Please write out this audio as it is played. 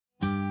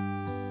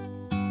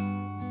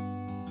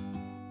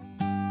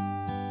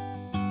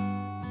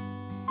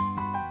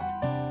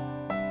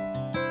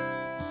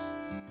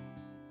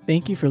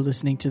Thank you for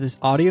listening to this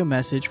audio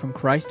message from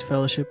Christ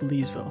Fellowship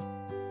Leesville.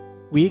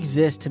 We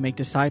exist to make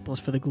disciples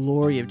for the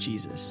glory of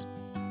Jesus.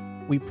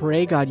 We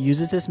pray God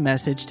uses this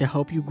message to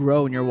help you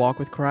grow in your walk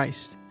with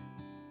Christ.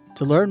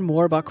 To learn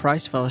more about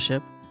Christ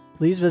Fellowship,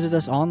 please visit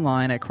us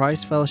online at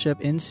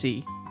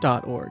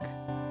christfellowshipnc.org.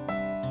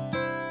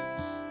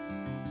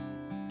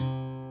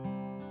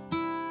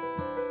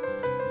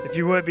 If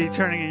you would be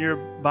turning in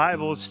your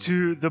Bibles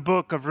to the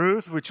book of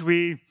Ruth, which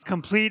we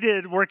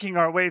completed working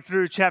our way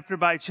through chapter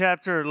by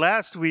chapter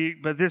last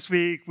week, but this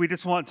week we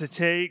just want to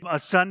take a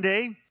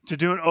Sunday to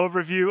do an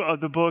overview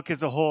of the book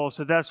as a whole.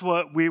 So that's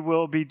what we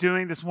will be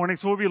doing this morning.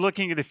 So we'll be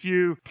looking at a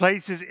few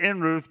places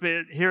in Ruth,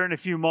 but here in a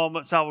few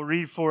moments I will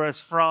read for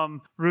us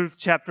from Ruth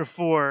chapter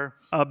 4,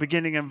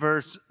 beginning in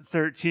verse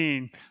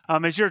 13.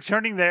 As you're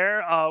turning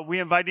there, we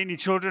invite any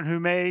children who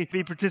may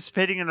be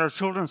participating in our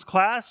children's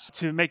class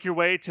to make your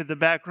way to the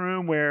back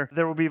room where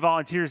there will be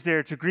volunteers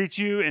there to greet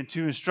you and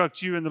to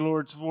instruct you in the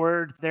Lord's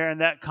Word there in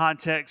that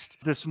context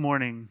this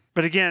morning.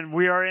 But again,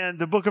 we are in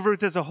the book of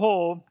Ruth as a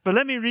whole. But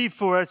let me read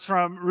for us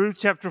from Ruth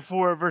chapter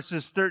 4,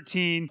 verses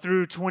 13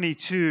 through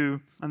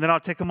 22. And then I'll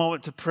take a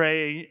moment to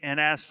pray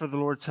and ask for the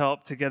Lord's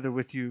help together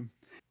with you.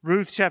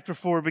 Ruth chapter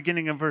 4,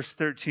 beginning in verse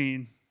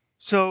 13.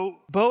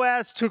 So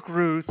Boaz took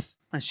Ruth,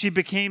 and she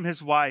became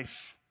his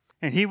wife.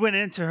 And he went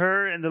into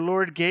her, and the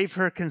Lord gave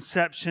her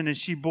conception, and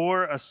she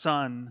bore a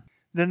son.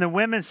 Then the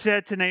women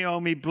said to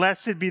Naomi,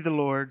 "Blessed be the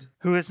Lord,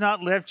 who has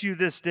not left you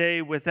this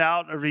day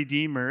without a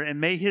redeemer,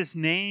 and may his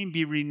name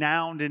be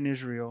renowned in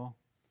Israel.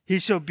 He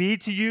shall be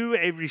to you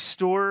a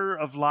restorer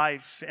of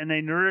life and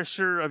a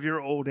nourisher of your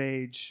old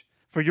age.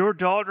 For your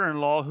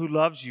daughter-in-law who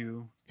loves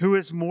you, who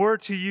is more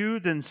to you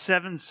than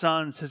 7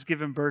 sons, has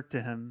given birth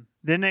to him."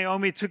 Then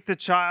Naomi took the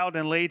child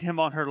and laid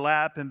him on her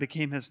lap and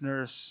became his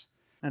nurse.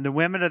 And the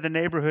women of the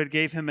neighborhood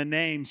gave him a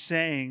name,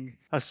 saying,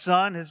 "A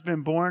son has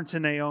been born to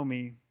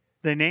Naomi."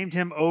 They named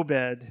him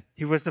Obed.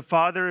 He was the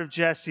father of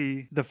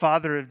Jesse, the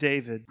father of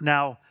David.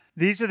 Now,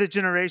 these are the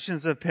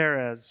generations of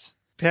Perez.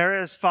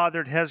 Perez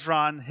fathered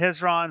Hezron.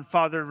 Hezron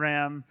fathered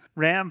Ram.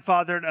 Ram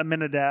fathered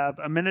Amminadab.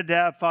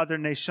 Amminadab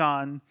fathered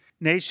Nahshon.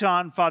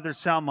 Nahshon fathered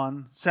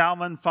Salmon.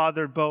 Salmon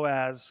fathered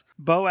Boaz.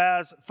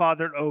 Boaz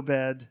fathered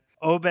Obed.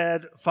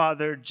 Obed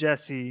fathered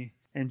Jesse.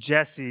 And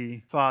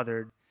Jesse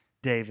fathered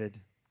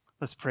David.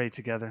 Let's pray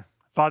together.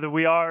 Father,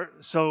 we are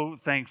so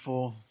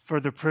thankful for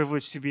the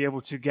privilege to be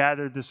able to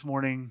gather this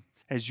morning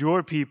as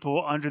your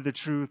people under the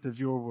truth of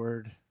your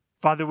word.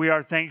 Father, we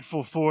are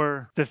thankful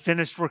for the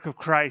finished work of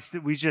Christ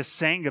that we just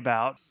sang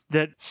about,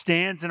 that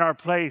stands in our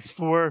place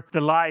for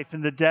the life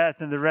and the death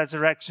and the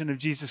resurrection of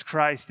Jesus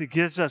Christ, that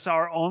gives us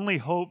our only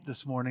hope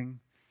this morning.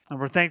 And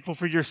we're thankful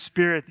for your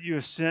Spirit that you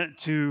have sent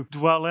to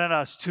dwell in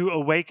us, to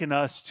awaken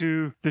us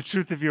to the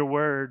truth of your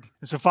word.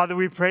 And so, Father,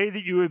 we pray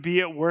that you would be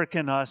at work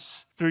in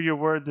us through your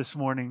word this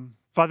morning.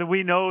 Father,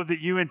 we know that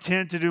you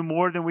intend to do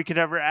more than we could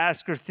ever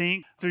ask or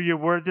think through your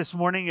word this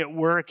morning at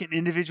work in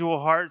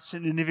individual hearts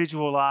and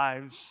individual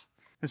lives.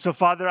 And so,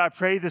 Father, I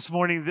pray this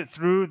morning that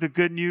through the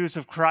good news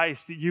of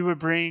Christ, that you would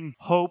bring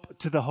hope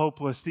to the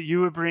hopeless, that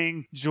you would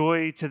bring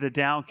joy to the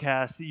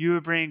downcast, that you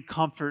would bring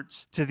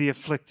comfort to the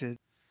afflicted.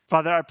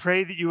 Father, I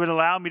pray that you would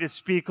allow me to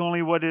speak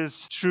only what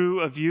is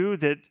true of you,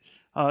 that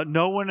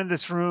no one in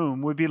this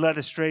room would be led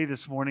astray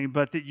this morning,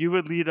 but that you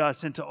would lead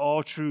us into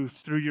all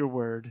truth through your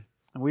word.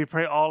 And we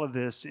pray all of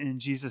this in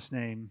Jesus'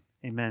 name.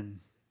 Amen.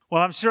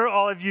 Well, I'm sure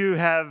all of you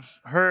have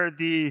heard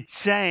the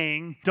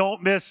saying,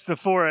 "Don't miss the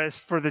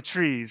forest for the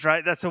trees,"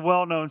 right? That's a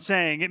well-known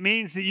saying. It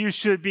means that you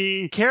should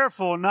be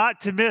careful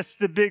not to miss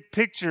the big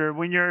picture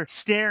when you're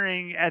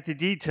staring at the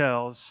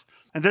details.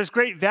 And there's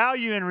great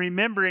value in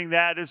remembering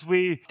that as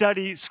we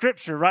study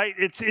Scripture, right?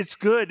 It's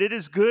good. It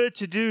is good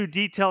to do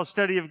detailed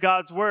study of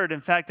God's Word.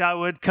 In fact, I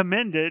would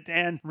commend it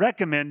and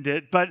recommend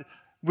it. But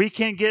we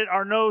can get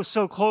our nose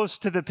so close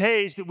to the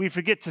page that we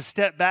forget to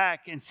step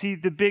back and see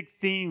the big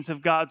themes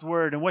of God's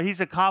Word and what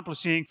He's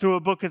accomplishing through a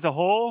book as a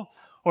whole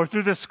or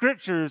through the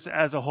Scriptures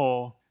as a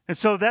whole. And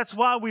so that's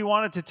why we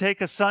wanted to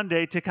take a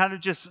Sunday to kind of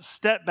just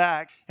step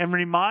back and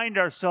remind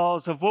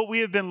ourselves of what we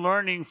have been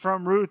learning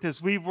from Ruth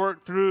as we've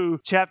worked through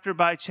chapter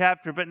by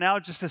chapter, but now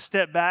just to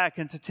step back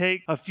and to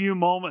take a few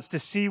moments to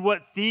see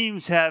what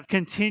themes have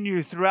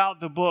continued throughout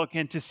the book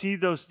and to see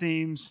those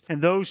themes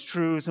and those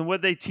truths and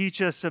what they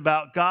teach us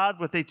about God,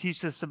 what they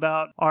teach us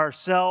about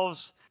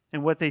ourselves,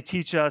 and what they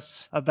teach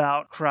us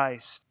about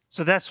Christ.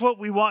 So that's what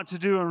we want to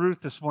do in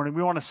Ruth this morning.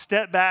 We want to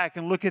step back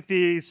and look at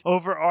these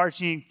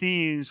overarching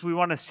themes. We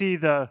want to see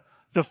the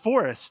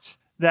forest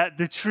that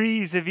the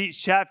trees of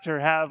each chapter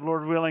have,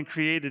 Lord willing,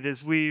 created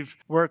as we've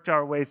worked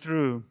our way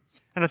through.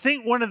 And I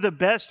think one of the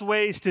best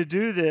ways to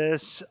do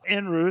this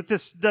in Ruth,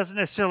 this doesn't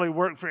necessarily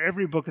work for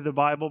every book of the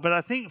Bible, but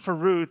I think for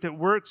Ruth it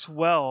works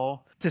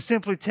well to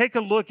simply take a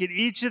look at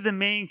each of the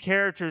main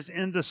characters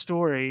in the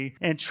story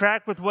and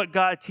track with what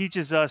God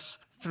teaches us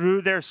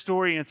through their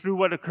story and through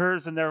what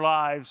occurs in their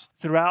lives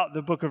throughout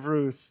the book of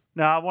Ruth.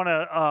 Now, I want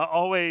to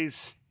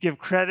always give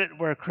credit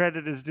where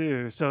credit is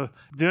due. So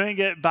doing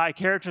it by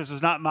characters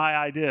is not my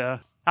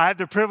idea. I had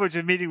the privilege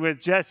of meeting with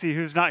Jesse,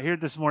 who's not here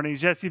this morning,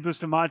 Jesse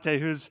Bustamante,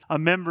 who's a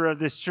member of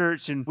this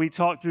church, and we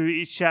talked through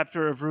each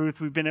chapter of Ruth.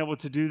 We've been able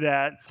to do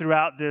that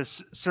throughout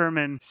this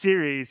sermon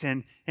series,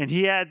 and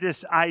he had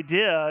this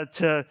idea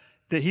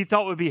that he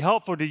thought would be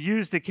helpful to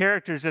use the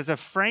characters as a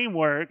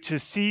framework to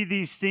see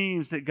these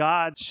themes that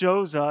God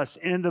shows us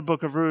in the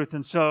book of Ruth.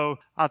 And so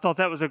I thought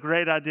that was a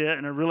great idea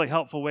and a really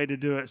helpful way to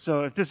do it.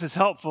 So if this is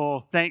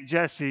helpful, thank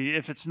Jesse.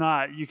 If it's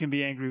not, you can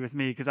be angry with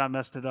me because I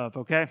messed it up,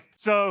 okay?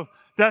 So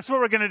that's what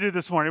we're going to do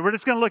this morning. We're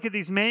just going to look at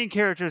these main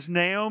characters,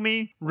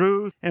 Naomi,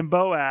 Ruth, and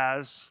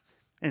Boaz,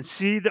 and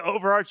see the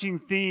overarching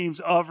themes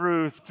of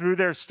Ruth through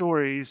their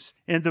stories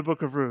in the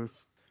book of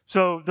Ruth.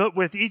 So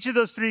with each of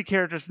those three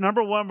characters,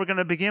 number one, we're going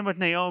to begin with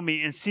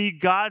Naomi and see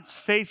God's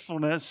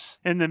faithfulness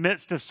in the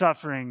midst of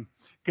suffering.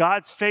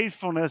 God's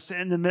faithfulness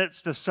in the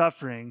midst of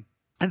suffering.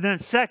 And then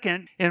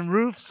second, in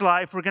Ruth's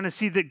life, we're going to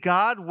see that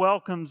God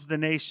welcomes the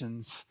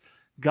nations.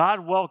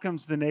 God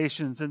welcomes the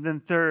nations. And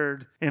then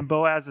third, in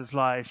Boaz's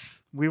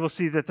life, we will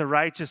see that the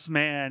righteous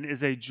man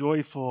is a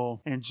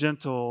joyful and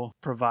gentle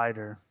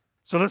provider.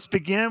 So let's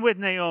begin with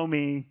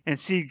Naomi and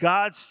see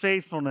God's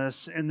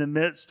faithfulness in the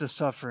midst of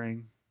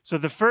suffering. So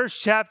the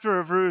first chapter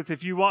of Ruth,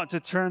 if you want to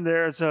turn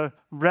there as a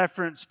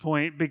reference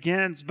point,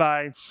 begins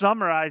by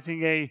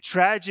summarizing a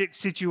tragic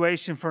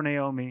situation for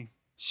Naomi.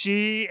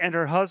 She and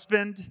her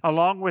husband,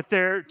 along with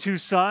their two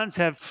sons,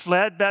 have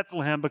fled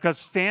Bethlehem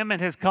because famine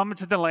has come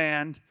into the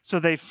land. So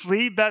they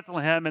flee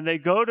Bethlehem and they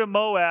go to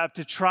Moab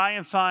to try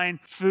and find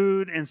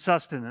food and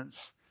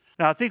sustenance.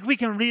 Now, I think we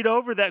can read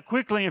over that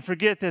quickly and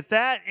forget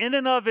that in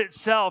and of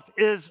itself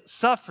is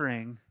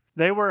suffering.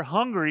 They were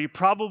hungry,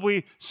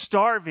 probably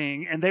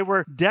starving, and they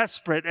were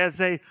desperate as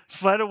they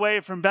fled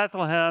away from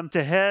Bethlehem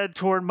to head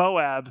toward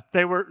Moab.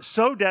 They were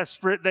so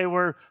desperate, they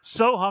were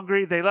so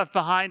hungry, they left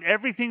behind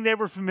everything they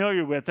were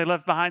familiar with. They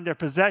left behind their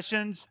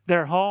possessions,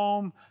 their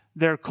home,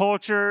 their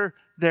culture,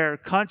 their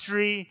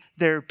country,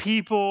 their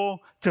people,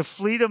 to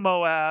flee to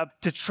Moab,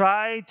 to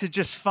try to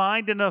just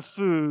find enough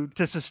food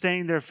to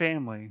sustain their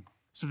family.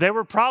 So they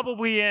were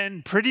probably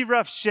in pretty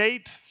rough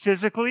shape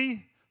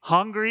physically,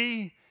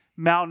 hungry,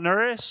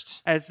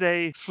 malnourished as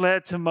they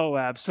fled to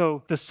Moab.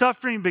 So the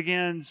suffering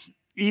begins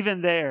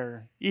even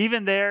there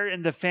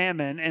in the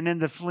famine and in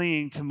the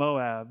fleeing to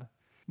Moab.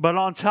 But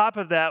on top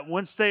of that,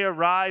 once they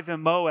arrive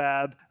in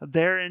Moab,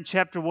 there in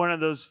chapter 1 of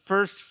those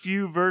first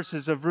few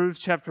verses of Ruth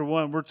chapter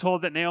 1, we're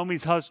told that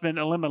Naomi's husband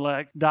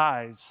Elimelech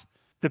dies.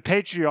 The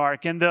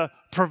patriarch and the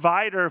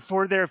provider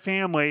for their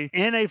family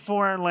in a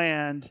foreign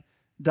land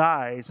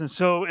dies. And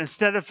so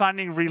instead of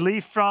finding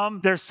relief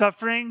from their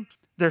suffering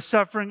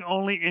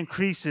only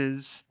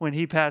increases when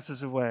he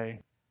passes away.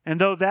 And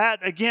though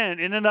that, again,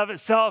 in and of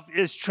itself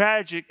is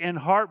tragic and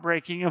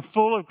heartbreaking and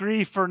full of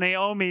grief for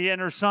Naomi and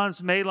her sons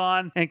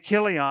Mahlon and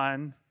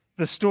Chilion,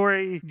 the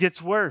story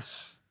gets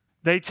worse.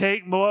 They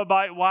take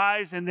Moabite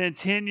wives, and then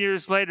 10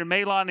 years later,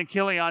 Mahlon and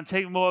Chilion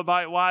take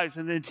Moabite wives,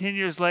 and then 10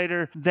 years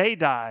later, they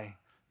die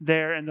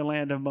there in the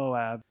land of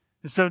Moab.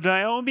 And so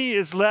Naomi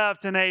is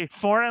left in a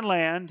foreign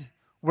land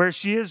where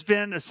she has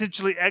been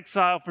essentially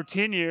exiled for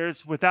 10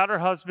 years without her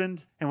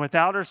husband and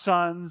without her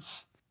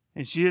sons.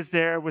 And she is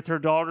there with her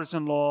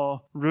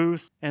daughters-in-law,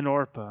 Ruth and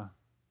Orpah.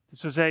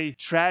 This was a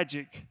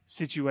tragic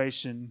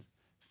situation,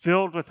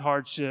 filled with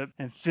hardship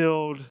and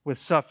filled with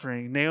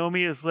suffering.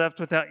 Naomi is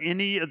left without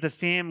any of the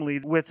family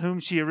with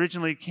whom she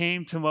originally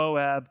came to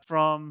Moab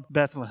from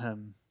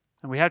Bethlehem.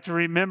 And we have to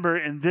remember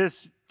in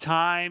this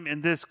time,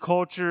 in this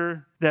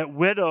culture, that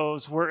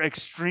widows were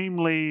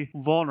extremely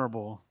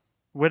vulnerable.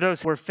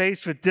 Widows were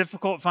faced with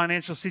difficult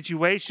financial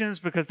situations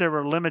because there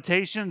were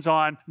limitations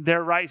on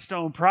their rights to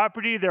own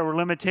property. There were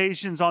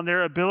limitations on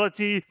their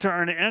ability to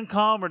earn an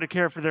income or to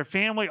care for their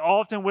family.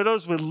 Often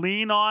widows would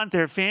lean on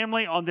their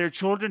family, on their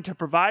children to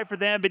provide for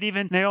them, but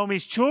even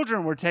Naomi's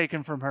children were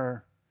taken from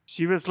her.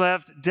 She was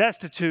left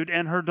destitute,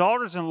 and her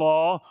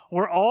daughters-in-law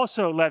were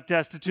also left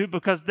destitute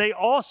because they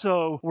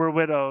also were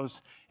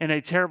widows in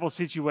a terrible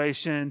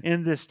situation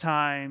in this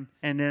time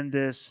and in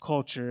this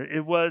culture.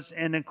 It was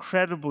an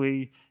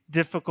incredibly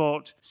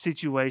difficult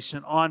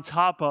situation on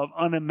top of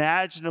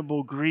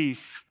unimaginable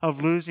grief of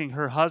losing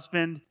her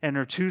husband and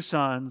her two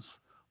sons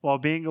while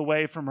being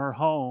away from her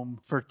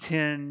home for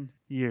 10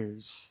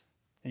 years.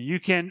 And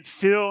you can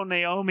feel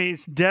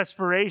Naomi's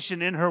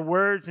desperation in her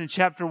words in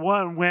chapter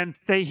 1 when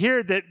they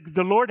hear that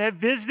the Lord had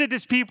visited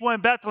his people in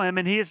Bethlehem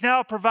and he is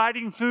now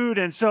providing food.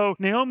 And so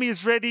Naomi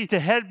is ready to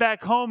head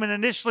back home, and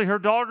initially her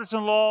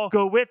daughters-in-law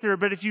go with her.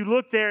 But if you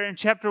look there in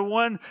chapter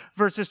 1,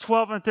 verses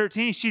 12 and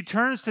 13, she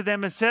turns to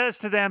them and says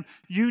to them,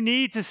 "You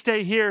need to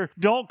stay here.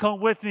 Don't come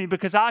with me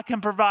because I can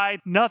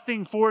provide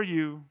nothing for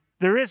you.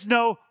 There is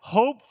no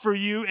hope for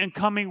you in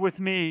coming with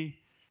me."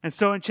 And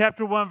so in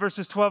chapter 1,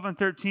 verses 12 and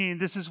 13,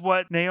 this is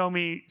what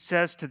Naomi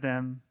says to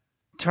them.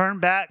 "Turn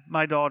back,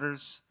 my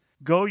daughters.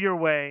 Go your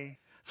way,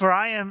 for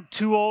I am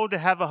too old to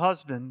have a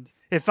husband.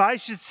 If I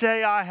should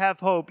say I have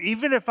hope,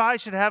 even if I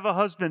should have a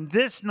husband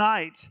this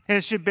night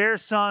and should bear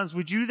sons,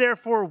 would you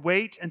therefore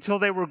wait until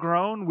they were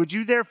grown? Would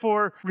you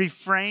therefore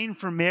refrain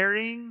from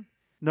marrying?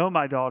 No,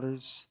 my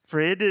daughters, for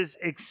it is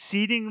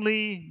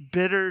exceedingly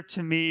bitter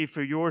to me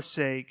for your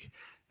sake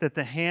that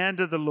the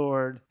hand of the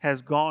Lord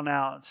has gone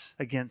out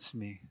against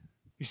me.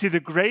 You see,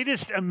 the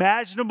greatest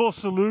imaginable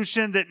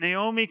solution that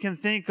Naomi can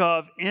think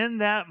of in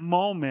that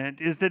moment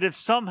is that if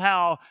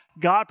somehow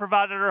God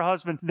provided her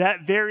husband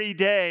that very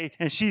day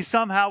and she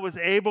somehow was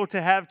able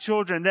to have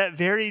children that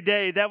very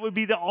day, that would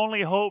be the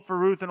only hope for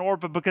Ruth and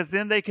Orpah, because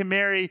then they can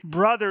marry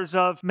brothers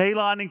of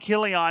Mahlon and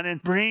Chilion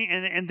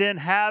and then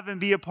have and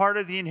be a part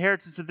of the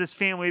inheritance of this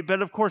family.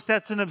 But of course,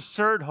 that's an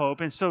absurd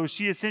hope. And so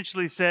she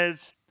essentially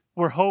says,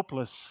 we're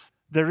hopeless.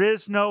 There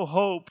is no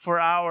hope for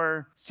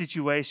our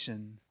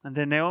situation. And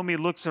then Naomi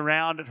looks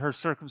around at her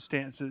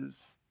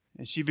circumstances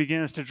and she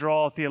begins to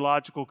draw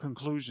theological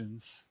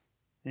conclusions.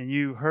 And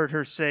you heard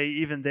her say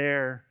even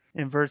there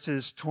in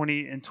verses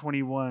 20 and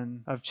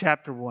 21 of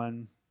chapter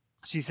 1,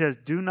 she says,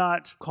 do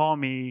not call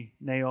me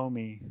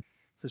Naomi.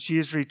 So she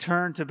has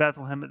returned to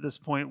Bethlehem at this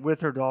point with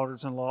her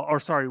daughters-in-law,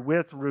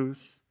 with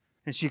Ruth.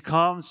 And she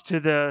comes to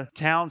the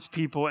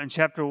townspeople in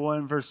chapter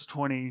 1, verse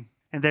 20.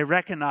 And they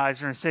recognize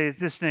her and say, is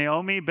this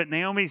Naomi? But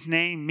Naomi's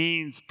name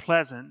means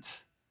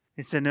pleasant.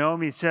 And so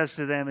Naomi says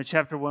to them in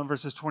chapter 1,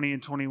 verses 20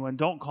 and 21,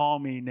 don't call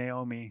me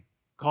Naomi.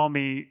 Call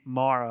me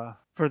Mara.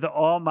 For the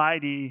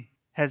Almighty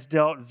has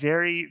dealt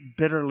very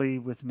bitterly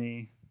with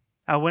me.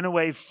 I went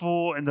away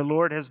full, and the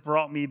Lord has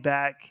brought me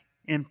back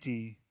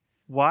empty.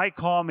 Why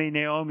call me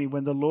Naomi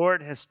when the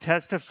Lord has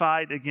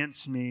testified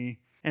against me,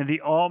 and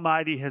the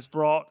Almighty has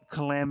brought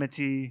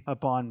calamity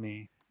upon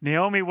me?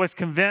 Naomi was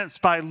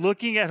convinced by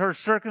looking at her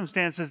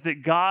circumstances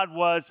that God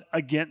was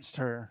against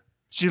her.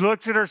 She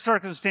looks at her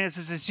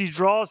circumstances and she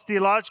draws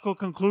theological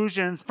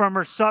conclusions from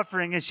her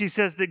suffering. And she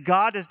says that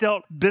God has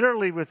dealt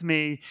bitterly with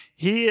me.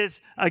 He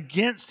is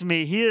against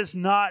me. He is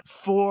not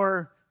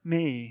for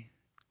me.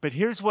 But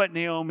here's what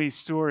Naomi's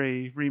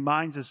story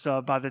reminds us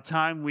of by the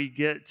time we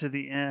get to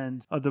the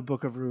end of the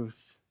book of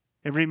Ruth.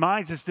 It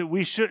reminds us that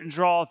we shouldn't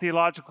draw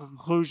theological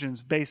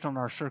conclusions based on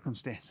our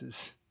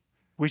circumstances.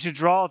 We should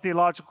draw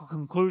theological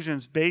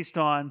conclusions based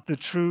on the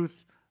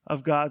truth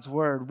of God's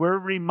word. We're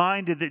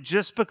reminded that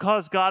just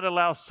because God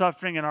allows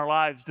suffering in our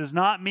lives does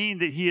not mean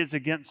that He is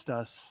against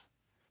us.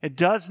 It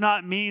does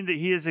not mean that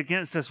He is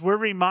against us. We're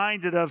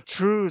reminded of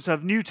truths,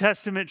 of New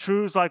Testament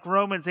truths like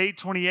Romans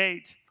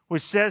 8:28,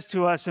 which says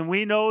to us, and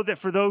we know that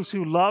for those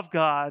who love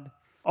God,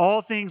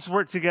 all things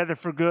work together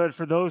for good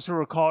for those who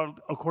are called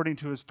according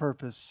to His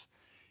purpose.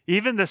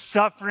 Even the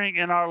suffering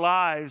in our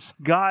lives,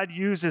 God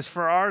uses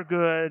for our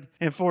good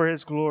and for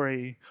His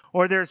glory.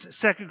 Or there's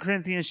 2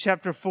 Corinthians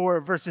chapter 4,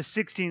 verses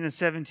 16 and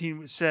 17,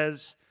 which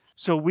says,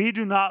 so we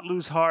do not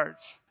lose heart.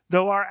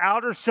 Though our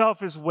outer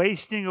self is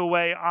wasting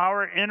away,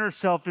 our inner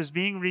self is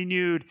being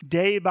renewed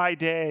day by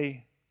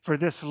day. For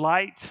this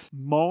light,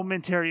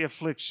 momentary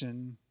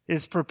affliction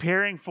is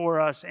preparing for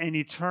us an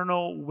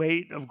eternal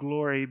weight of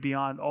glory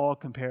beyond all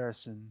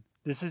comparison.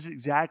 This is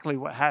exactly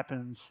what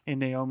happens in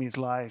Naomi's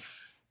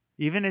life.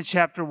 Even in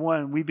chapter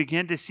 1, we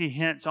begin to see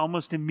hints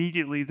almost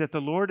immediately that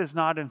the Lord is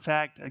not in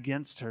fact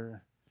against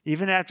her.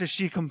 Even after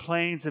she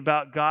complains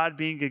about God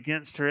being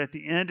against her, at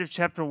the end of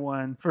chapter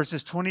 1,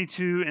 verses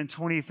 22 and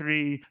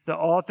 23, the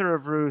author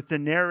of Ruth, the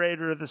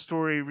narrator of the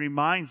story,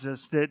 reminds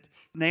us that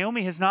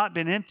Naomi has not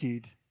been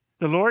emptied.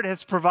 The Lord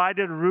has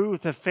provided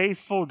Ruth a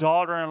faithful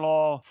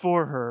daughter-in-law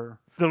for her.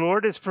 The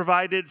Lord has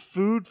provided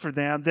food for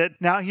them, that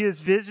now He has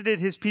visited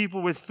His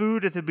people with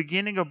food at the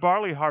beginning of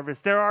barley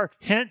harvest. There are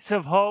hints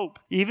of hope,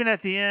 even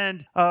at the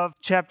end of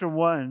chapter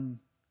 1.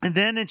 And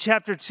then in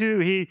chapter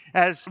 2,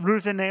 as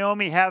Ruth and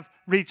Naomi have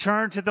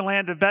returned to the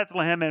land of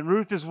Bethlehem, and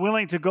Ruth is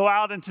willing to go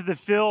out into the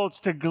fields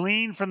to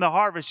glean from the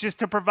harvest, just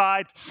to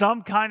provide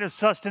some kind of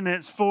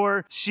sustenance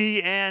for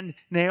she and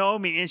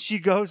Naomi. And she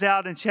goes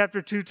out, and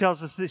chapter 2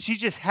 tells us that she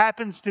just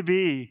happens to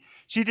be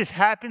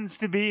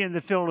in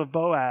the field of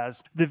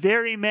Boaz, the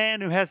very man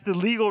who has the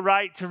legal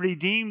right to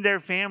redeem their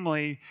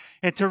family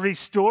and to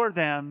restore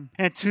them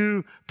and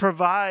to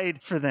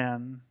provide for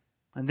them.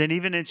 And then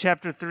even in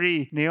chapter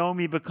 3,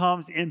 Naomi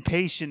becomes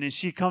impatient and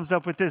she comes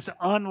up with this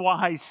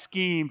unwise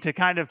scheme to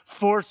kind of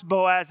force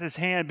Boaz's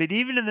hand. But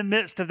even in the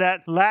midst of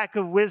that lack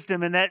of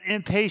wisdom and that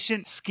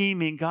impatient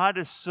scheming, God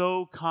is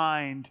so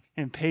kind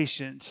and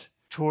patient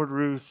toward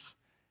Ruth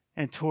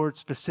and toward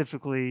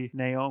specifically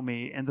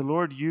Naomi. And the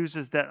Lord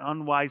uses that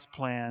unwise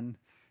plan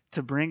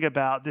to bring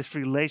about this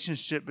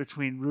relationship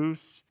between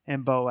Ruth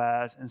and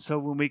Boaz. And so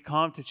when we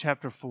come to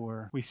chapter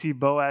 4, we see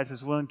Boaz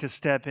is willing to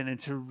step in and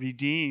to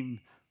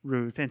redeem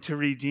Ruth and to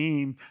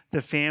redeem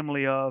the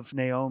family of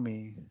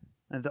Naomi.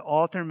 And the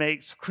author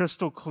makes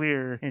crystal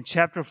clear in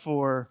chapter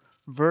 4,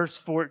 verse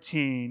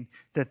 14,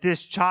 that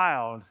this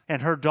child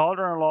and her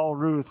daughter-in-law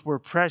Ruth were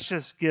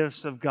precious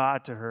gifts of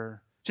God to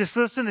her. Just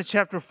listen to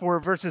chapter 4,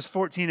 verses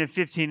 14 and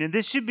 15. And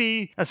this should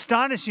be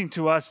astonishing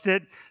to us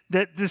that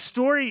the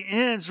story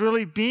ends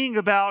really being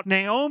about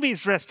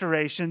Naomi's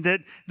restoration, that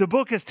the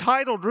book is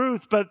titled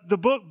Ruth, but the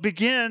book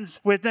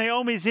begins with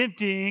Naomi's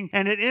emptying,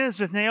 and it ends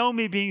with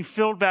Naomi being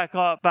filled back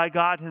up by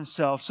God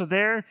Himself. So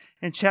there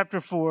in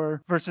chapter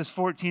 4, verses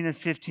 14 and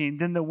 15,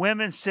 then the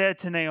women said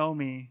to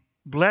Naomi,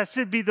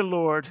 Blessed be the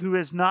Lord who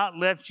has not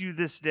left you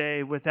this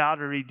day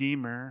without a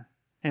redeemer,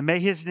 and may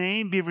his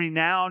name be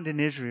renowned in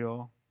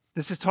Israel.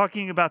 This is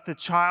talking about the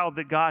child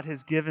that God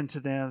has given to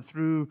them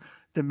through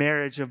the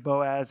marriage of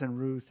Boaz and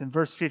Ruth. And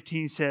verse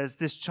 15 says,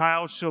 this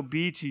child shall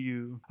be to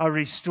you a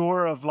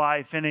restorer of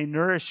life and a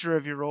nourisher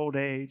of your old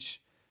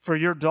age. For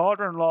your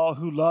daughter-in-law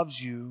who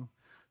loves you,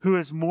 who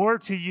is more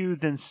to you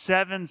than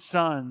 7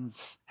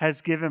 sons,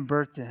 has given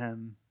birth to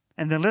him.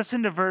 And then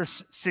listen to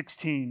verse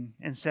 16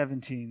 and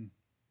 17.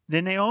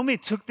 Then Naomi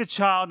took the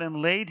child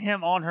and laid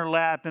him on her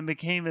lap and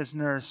became his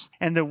nurse.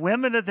 And the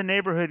women of the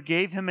neighborhood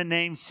gave him a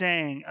name,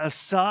 saying, a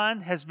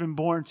son has been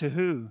born to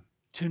who?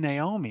 To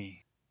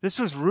Naomi. This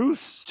was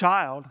Ruth's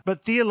child.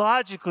 But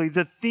theologically,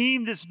 the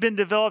theme that's been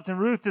developed in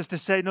Ruth is to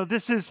say, no,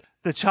 this is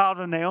the child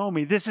of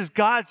Naomi. This is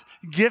God's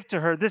gift to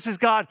her. This is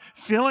God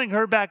filling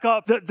her back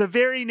up. The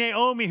very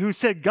Naomi who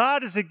said,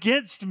 God is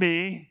against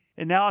me.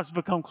 And now it's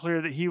become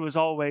clear that he was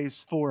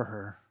always for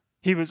her.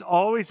 He was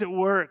always at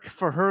work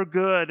for her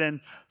good and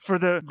for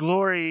the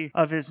glory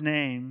of his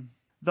name.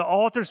 The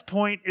author's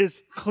point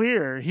is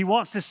clear. He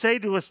wants to say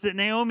to us that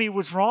Naomi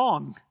was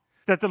wrong,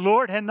 that the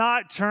Lord had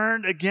not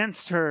turned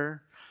against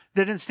her,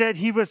 that instead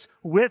he was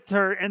with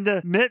her in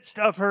the midst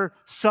of her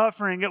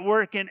suffering, at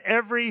work in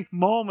every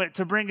moment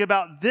to bring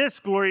about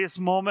this glorious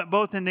moment,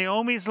 both in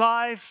Naomi's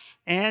life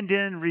and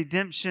in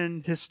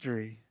redemption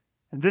history.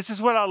 And this is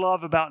what I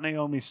love about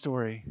Naomi's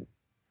story.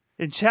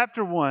 In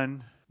chapter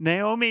 1,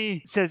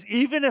 Naomi says,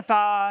 even if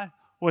I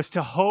was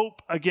to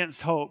hope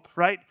against hope,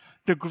 right?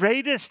 The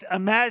greatest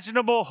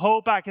imaginable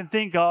hope I can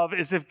think of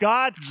is if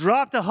God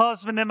dropped a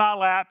husband in my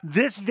lap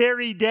this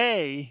very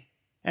day,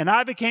 and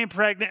I became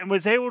pregnant and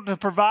was able to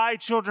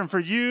provide children for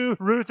you,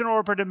 Ruth and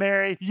Orpah, to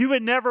marry, you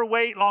would never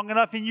wait long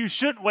enough, and you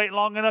shouldn't wait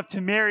long enough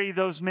to marry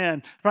those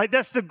men, right?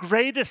 That's the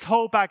greatest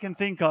hope I can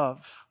think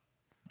of.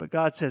 But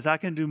God says, I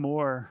can do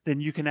more than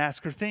you can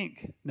ask or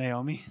think,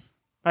 Naomi.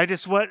 Right?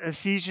 It's what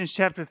Ephesians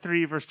chapter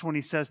 3, verse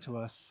 20 says to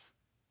us.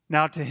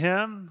 Now to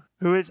him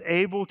who is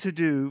able to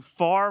do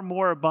far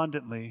more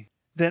abundantly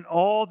than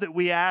all that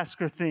we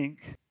ask or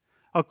think,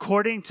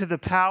 according to the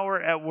power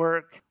at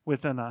work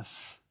within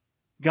us.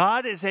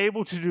 God is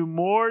able to do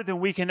more than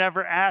we can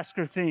ever ask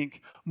or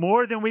think,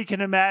 more than we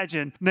can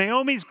imagine.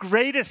 Naomi's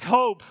greatest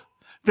hope,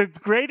 the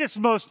greatest,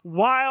 most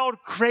wild,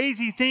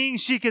 crazy thing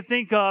she could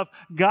think of,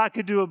 God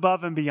could do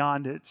above and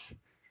beyond it.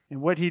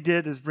 And what he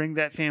did is bring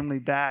that family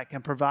back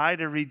and provide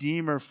a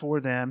redeemer for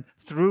them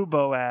through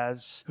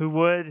Boaz, who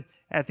would,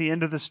 at the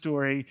end of the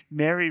story,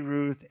 marry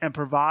Ruth and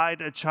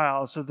provide a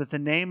child so that the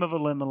name of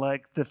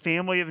Elimelech, the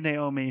family of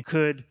Naomi,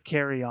 could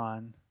carry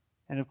on.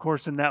 And of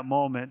course, in that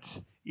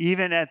moment,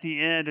 even at the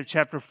end of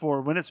chapter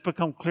 4, when it's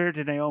become clear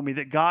to Naomi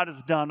that God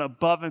has done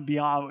above and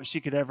beyond what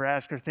she could ever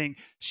ask or think,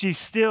 she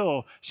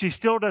still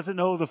doesn't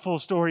know the full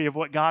story of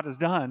what God has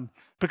done,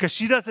 because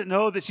she doesn't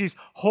know that she's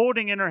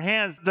holding in her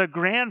hands the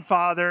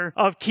grandfather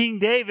of King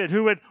David,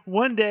 who would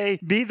one day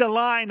be the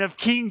line of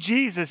King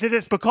Jesus. It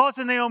is because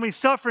of Naomi's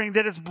suffering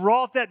that has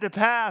brought that to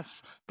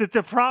pass, that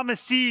the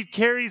promised seed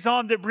carries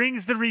on, that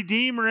brings the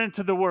Redeemer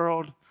into the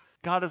world.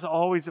 God is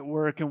always at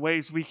work in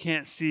ways we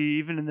can't see,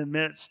 even in the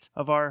midst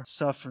of our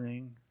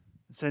suffering.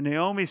 So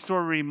Naomi's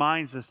story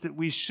reminds us that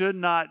we should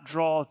not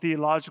draw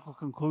theological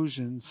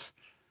conclusions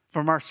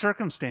from our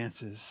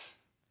circumstances.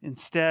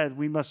 Instead,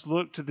 we must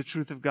look to the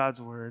truth of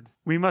God's word.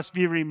 We must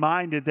be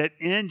reminded that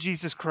in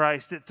Jesus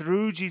Christ, that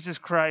through Jesus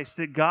Christ,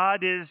 that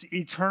God is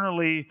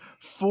eternally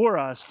for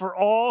us, for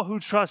all who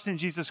trust in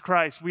Jesus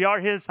Christ. We are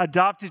his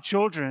adopted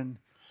children.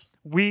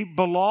 We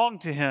belong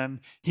to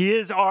him. He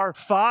is our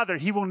Father.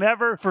 He will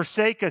never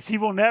forsake us. He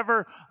will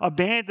never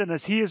abandon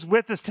us. He is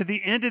with us to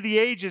the end of the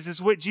ages,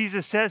 is what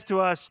Jesus says to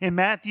us in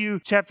Matthew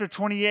chapter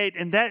 28.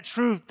 And that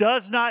truth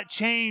does not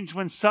change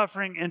when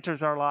suffering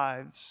enters our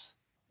lives.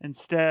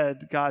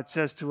 Instead, God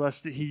says to us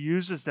that he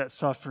uses that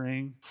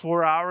suffering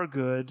for our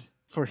good,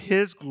 for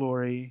his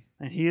glory,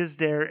 and he is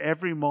there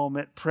every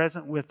moment,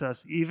 present with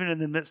us, even in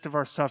the midst of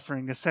our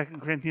suffering, as 2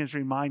 Corinthians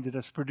reminded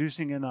us,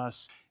 producing in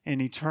us an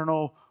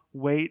eternal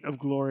weight of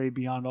glory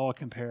beyond all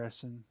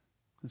comparison.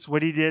 It's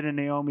what he did in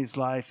Naomi's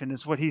life, and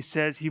it's what he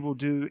says he will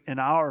do in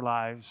our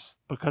lives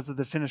because of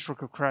the finished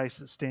work of Christ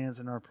that stands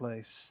in our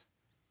place.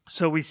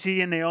 So we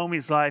see in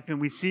Naomi's life, and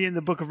we see in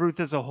the book of Ruth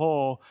as a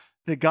whole,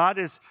 that God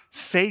is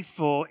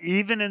faithful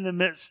even in the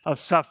midst of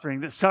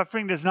suffering. That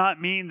suffering does not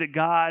mean that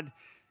God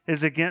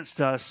is against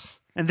us.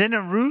 And then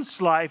in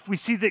Ruth's life, we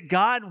see that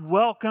God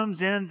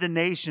welcomes in the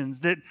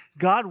nations, that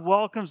God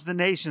welcomes the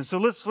nations. So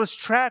let's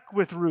track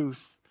with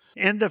Ruth.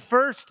 In the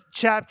first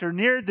chapter,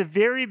 near the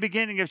very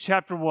beginning of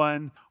chapter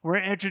 1, we're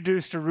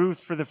introduced to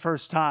Ruth for the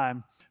first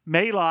time.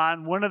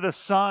 Mahlon, one of the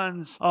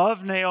sons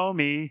of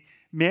Naomi,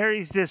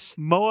 marries this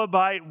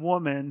Moabite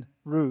woman,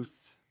 Ruth.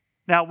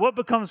 Now, what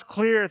becomes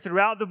clear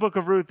throughout the book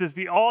of Ruth is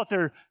the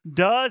author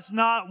does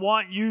not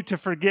want you to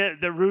forget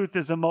that Ruth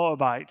is a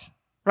Moabite.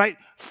 Right?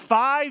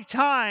 5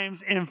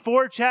 times in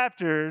 4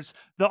 chapters,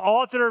 the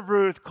author of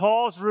Ruth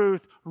calls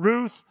Ruth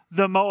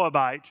the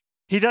Moabite.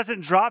 He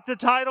doesn't drop the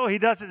title. He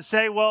doesn't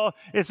say, well,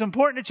 it's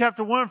important in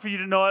chapter 1 for you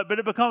to know it, but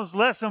it becomes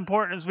less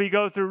important as we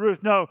go through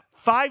Ruth. No,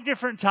 5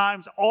 different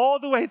times all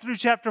the way through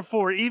chapter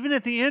 4, even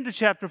at the end of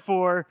chapter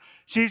 4,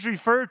 she's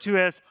referred to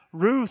as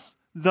Ruth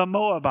the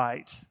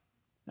Moabite.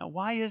 Now,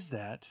 why is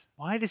that?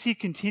 Why does he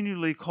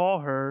continually call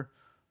her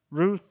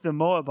Ruth the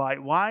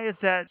Moabite? Why is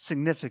that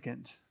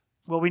significant?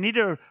 Well, we need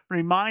to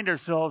remind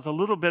ourselves a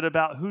little bit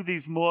about who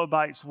these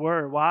Moabites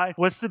were. Why?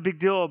 What's the big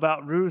deal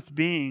about Ruth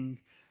being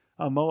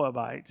a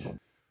Moabite?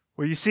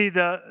 Well, you see,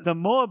 the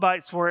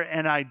Moabites were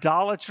an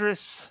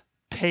idolatrous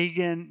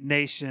pagan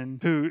nation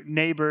who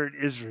neighbored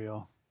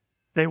Israel.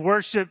 They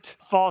worshipped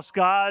false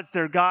gods,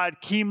 their god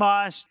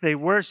Chemosh. They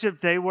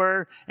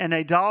were an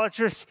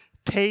idolatrous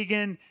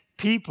pagan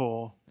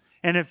people.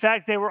 And in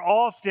fact, they were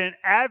often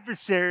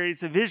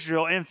adversaries of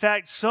Israel. In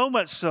fact, so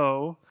much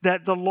so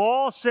that the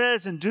law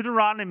says in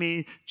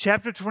Deuteronomy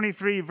chapter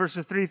 23,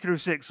 verses 3 through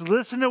 6,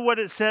 listen to what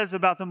it says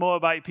about the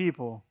Moabite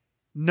people.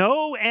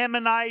 No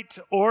Ammonite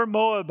or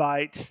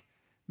Moabite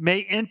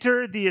may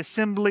enter the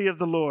assembly of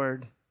the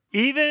Lord.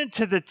 Even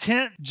to the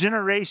 10th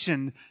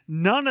generation,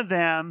 none of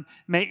them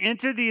may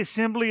enter the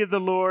assembly of the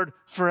Lord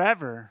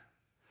forever,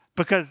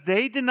 because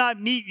they did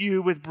not meet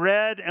you with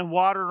bread and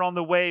water on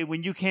the way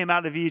when you came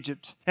out of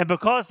Egypt. And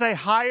because they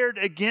hired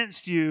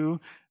against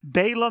you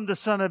Balaam the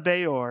son of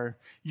Beor,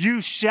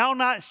 you shall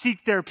not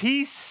seek their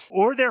peace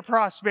or their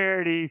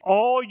prosperity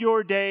all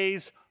your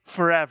days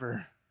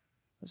forever.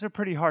 Those are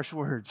pretty harsh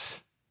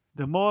words.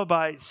 The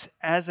Moabites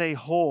as a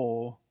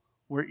whole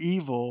were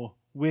evil,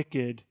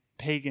 wicked,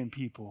 pagan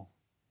people.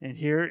 And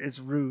here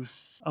is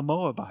Ruth, a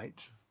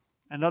Moabite.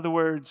 In other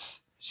words,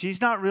 she's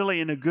not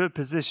really in a good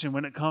position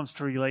when it comes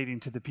to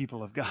relating to the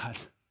people of God.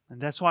 And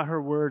that's why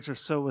her words are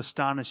so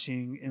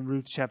astonishing in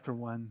Ruth chapter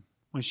 1,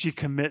 when she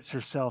commits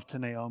herself to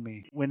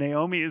Naomi. When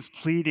Naomi is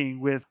pleading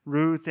with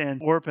Ruth and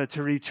Orpah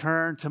to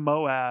return to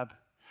Moab,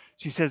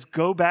 she says,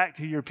 go back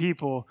to your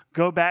people.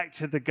 Go back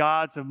to the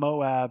gods of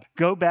Moab.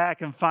 Go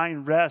back and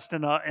find rest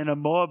in a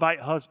Moabite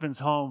husband's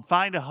home.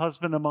 Find a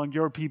husband among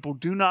your people.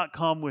 Do not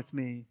come with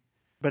me.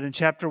 But in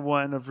chapter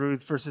 1 of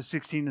Ruth, verses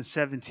 16 and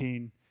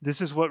 17,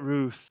 this is what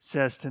Ruth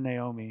says to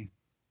Naomi.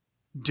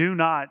 Do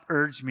not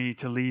urge me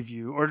to leave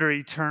you or to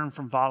return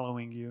from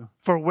following you.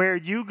 For where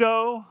you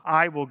go,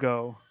 I will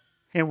go.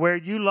 And where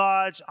you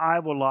lodge, I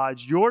will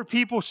lodge. Your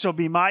people shall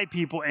be my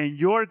people, and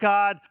your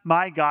God,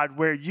 my God.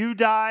 Where you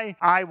die,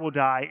 I will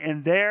die,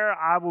 and there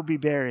I will be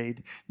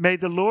buried. May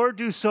the Lord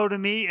do so to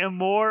me, and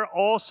more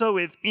also,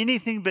 if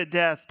anything but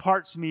death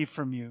parts me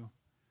from you.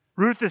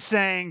 Ruth is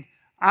saying,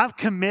 I'm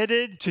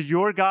committed to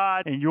your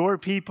God and your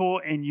people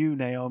and you,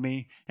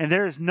 Naomi. And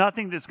there is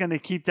nothing that's going to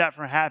keep that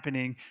from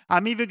happening.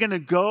 I'm even going to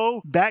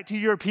go back to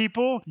your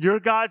people. Your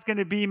God's going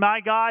to be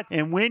my God.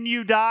 And when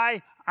you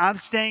die, I'm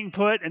staying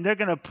put, and they're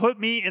going to put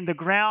me in the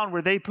ground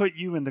where they put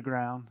you in the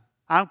ground.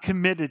 I'm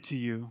committed to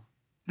you.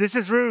 This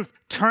is Ruth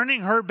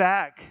turning her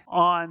back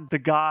on the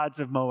gods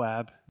of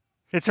Moab.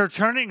 It's her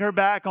turning her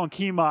back on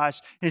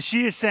Chemosh, and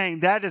she is saying,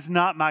 that is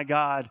not my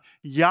God.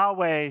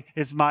 Yahweh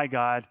is my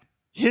God.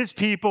 His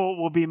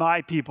people will be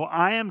my people.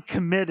 I am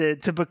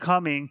committed to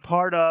becoming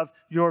part of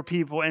your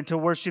people and to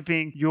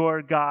worshiping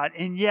your God.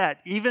 And yet,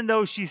 even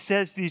though she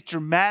says these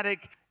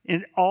dramatic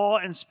and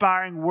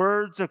awe-inspiring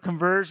words of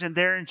conversion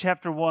there in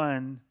chapter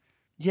 1,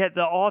 yet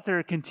the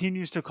author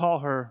continues to call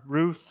her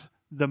Ruth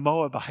the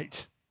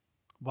Moabite.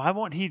 Why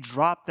won't he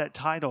drop that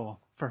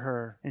title for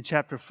her in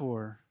chapter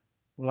 4?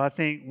 Well, I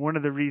think one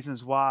of the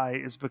reasons why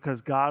is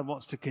because God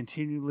wants to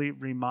continually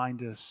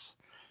remind us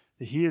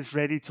that he is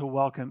ready to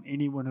welcome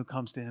anyone who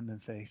comes to him in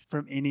faith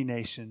from any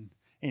nation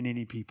and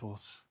any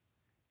peoples,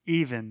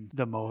 even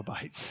the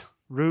Moabites.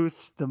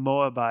 Ruth the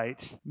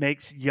Moabite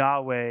makes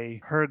Yahweh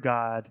her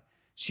God.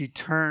 She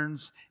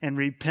turns and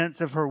repents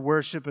of her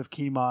worship of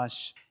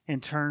Chemosh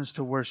and turns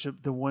to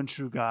worship the one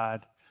true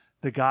God,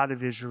 the God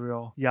of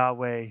Israel,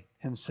 Yahweh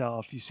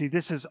himself. You see,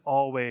 this has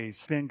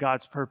always been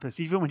God's purpose.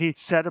 Even when he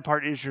set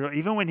apart Israel,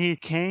 even when he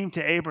came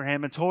to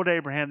Abraham and told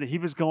Abraham that he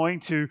was going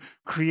to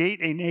create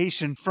a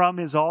nation from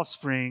his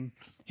offspring,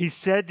 he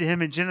said to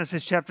him in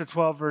Genesis chapter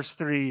 12, verse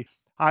 3,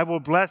 I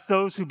will bless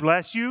those who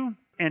bless you,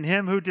 and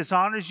him who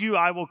dishonors you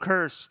I will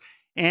curse.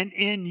 And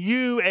in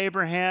you,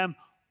 Abraham,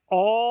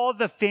 all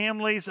the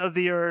families of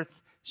the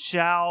earth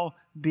shall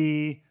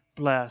be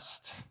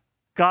blessed.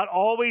 God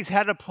always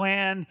had a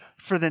plan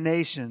for the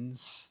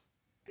nations.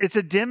 It's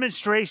a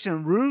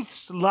demonstration.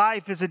 Ruth's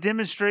life is a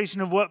demonstration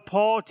of what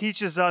Paul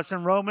teaches us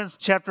in Romans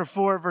chapter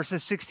 4,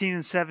 verses 16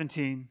 and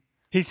 17.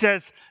 He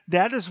says,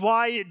 that is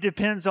why it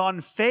depends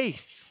on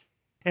faith,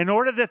 in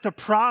order that the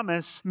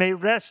promise may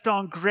rest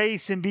on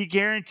grace and be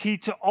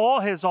guaranteed to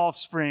all his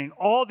offspring,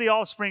 all the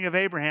offspring of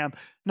Abraham,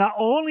 not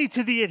only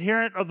to the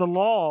adherent of the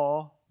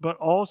law, but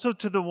also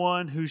to the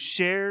one who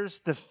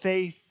shares the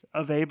faith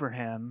of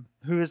Abraham,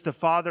 who is the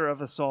father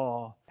of us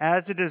all.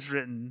 As it is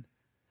written,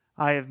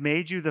 I have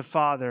made you the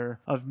father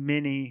of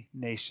many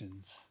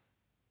nations.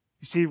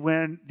 You see,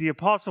 when the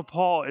Apostle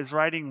Paul is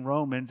writing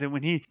Romans and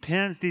when he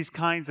pens these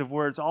kinds of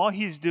words, all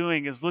he's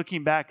doing is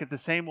looking back at the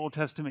same Old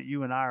Testament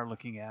you and I are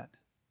looking at.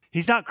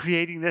 He's not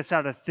creating this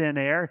out of thin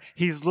air.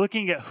 He's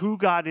looking at who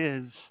God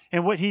is.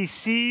 And what he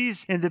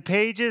sees in the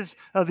pages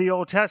of the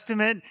Old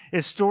Testament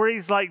is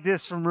stories like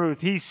this from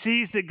Ruth. He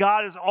sees that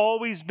God has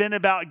always been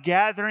about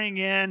gathering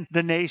in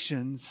the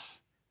nations,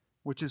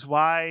 which is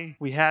why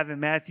we have in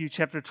Matthew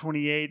chapter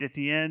 28 at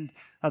the end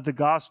of the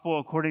gospel,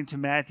 according to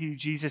Matthew,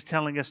 Jesus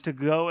telling us to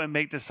go and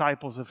make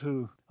disciples of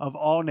who? Of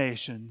all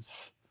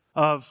nations,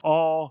 of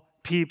all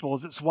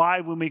peoples. It's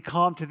why when we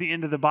come to the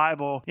end of the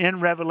Bible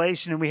in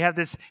Revelation and we have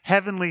this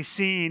heavenly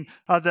scene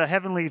of the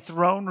heavenly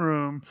throne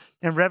room,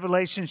 in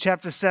Revelation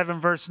chapter 7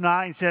 verse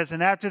 9 says,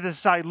 "And after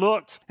this I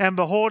looked, and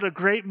behold, a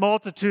great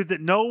multitude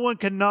that no one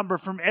can number,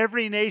 from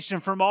every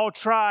nation, from all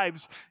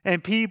tribes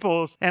and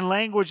peoples and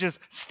languages,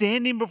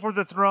 standing before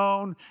the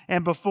throne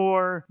and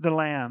before the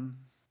Lamb."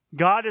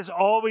 God has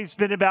always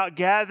been about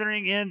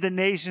gathering in the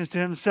nations to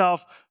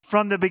himself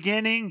from the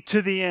beginning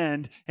to the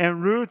end.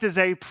 And Ruth is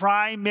a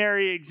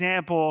primary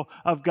example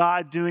of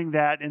God doing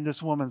that in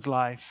this woman's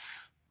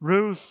life.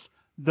 Ruth,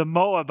 the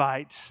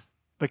Moabite,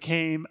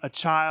 became a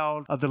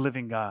child of the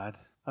living God,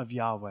 of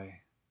Yahweh.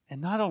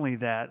 And not only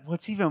that,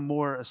 what's even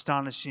more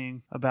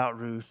astonishing about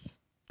Ruth,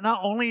 not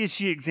only is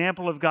she an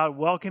example of God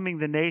welcoming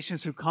the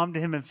nations who come to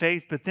him in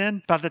faith, but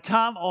then by the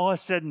time all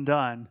is said and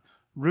done,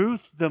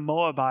 Ruth the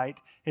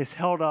Moabite is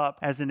held up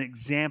as an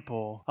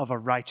example of a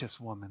righteous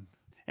woman.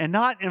 And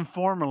not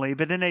informally,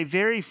 but in a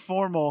very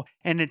formal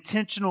and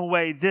intentional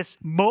way, this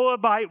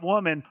Moabite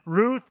woman,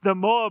 Ruth the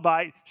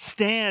Moabite,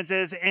 stands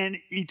as an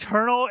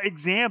eternal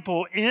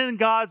example in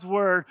God's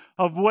word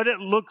of what it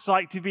looks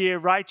like to be a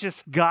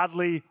righteous,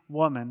 godly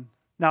woman.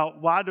 Now,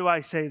 why do I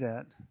say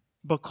that?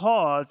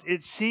 Because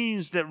it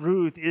seems that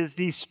Ruth is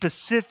the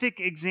specific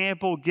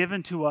example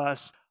given to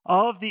us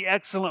of the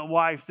excellent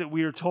wife that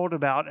we are told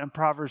about in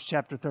Proverbs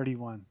chapter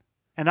 31.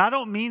 And I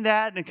don't mean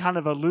that in kind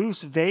of a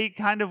loose, vague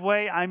kind of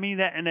way. I mean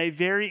that in a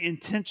very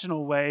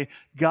intentional way.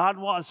 God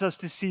wants us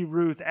to see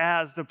Ruth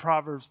as the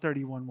Proverbs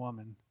 31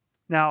 woman.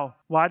 Now,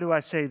 why do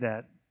I say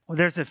that? Well,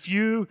 there's a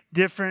few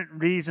different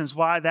reasons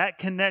why that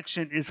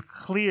connection is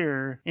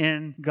clear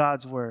in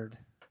God's word.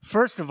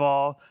 First of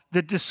all,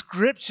 the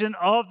description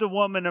of the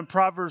woman in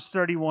Proverbs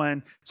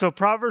 31. So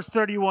Proverbs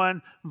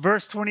 31,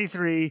 verse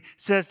 23,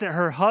 says that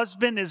her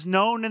husband is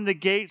known in the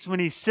gates when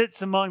he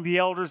sits among the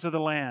elders of the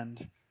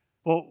land.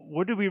 Well,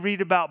 what do we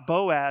read about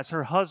Boaz,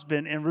 her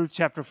husband, in Ruth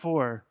chapter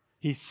 4?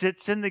 He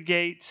sits in the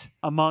gate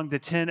among the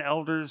 10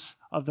 elders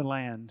of the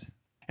land.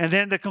 And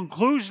then the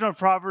conclusion of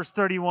Proverbs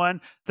 31,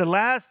 the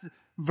last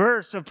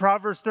verse of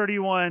Proverbs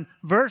 31,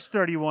 verse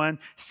 31,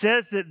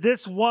 says that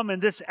this woman,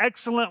 this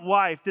excellent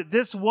wife, that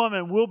this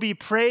woman will be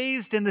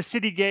praised in the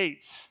city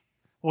gates.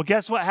 Well,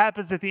 guess what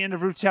happens at the end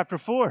of Ruth chapter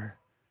 4?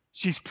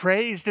 She's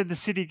praised in the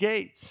city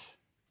gates.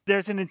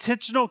 There's an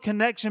intentional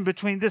connection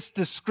between this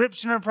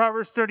description of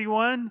Proverbs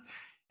 31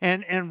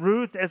 and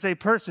Ruth as a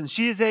person.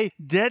 She is a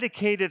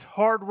dedicated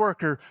hard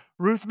worker.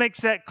 Ruth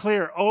makes that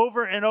clear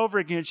over and over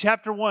again.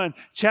 Chapter 1,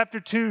 chapter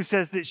 2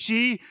 says that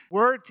she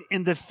worked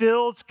in the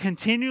fields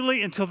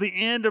continually until the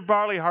end of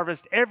barley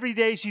harvest. Every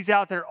day she's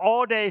out there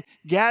all day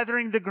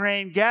gathering the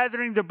grain,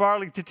 gathering the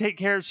barley to take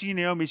care of she and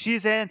Naomi.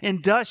 She's an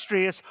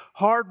industrious,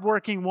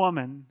 hard-working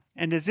woman.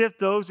 And as if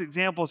those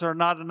examples are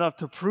not enough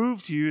to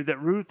prove to you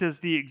that Ruth is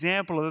the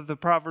example of the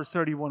Proverbs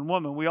 31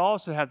 woman, we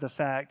also have the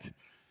fact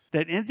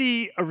that in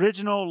the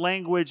original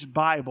language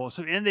Bible,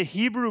 so in the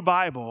Hebrew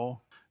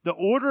Bible, the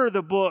order of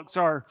the books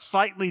are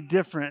slightly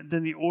different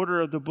than the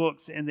order of the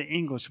books in the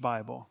English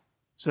Bible.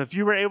 So if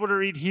you were able to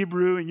read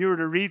Hebrew and you were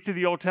to read through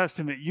the Old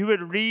Testament, you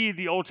would read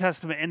the Old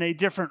Testament in a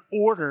different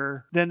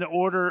order than the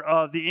order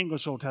of the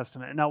English Old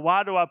Testament. Now,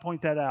 why do I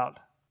point that out?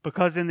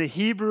 Because in the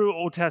Hebrew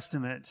Old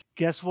Testament,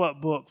 guess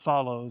what book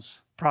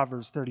follows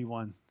Proverbs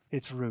 31?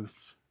 It's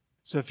Ruth.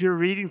 So if you're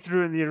reading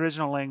through in the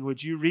original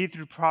language, you read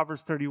through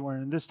Proverbs 31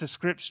 and this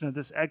description of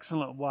this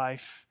excellent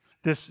wife,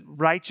 this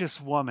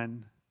righteous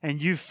woman, and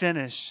you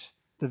finish,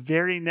 the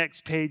very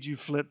next page you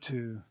flip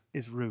to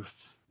is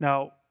Ruth.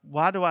 Now,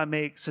 why do I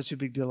make such a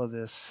big deal of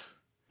this?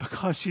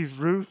 Because she's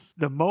Ruth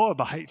the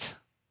Moabite.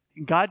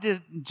 God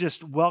didn't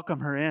just welcome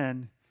her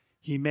in,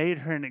 he made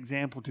her an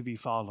example to be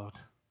followed.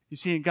 You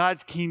see, in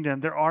God's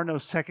kingdom, there are no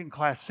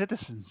second-class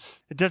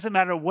citizens. It doesn't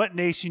matter what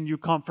nation you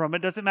come from.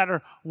 It doesn't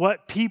matter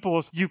what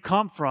peoples you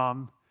come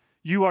from.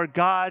 You are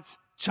God's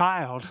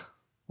child.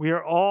 We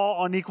are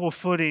all on equal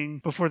footing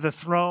before the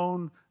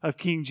throne of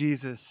King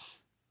Jesus.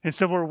 And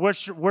so we're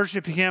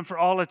worshiping him for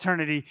all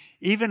eternity.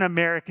 Even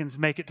Americans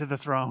make it to the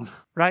throne,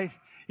 right?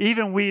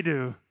 Even we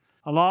do,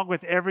 along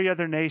with every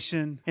other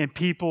nation and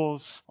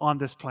peoples on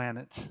this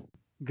planet.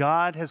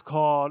 God has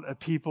called a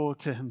people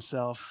to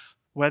himself.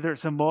 Whether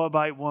it's a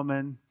Moabite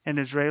woman, an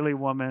Israeli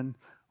woman,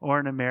 or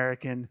an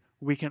American,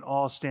 we can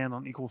all stand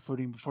on equal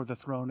footing before the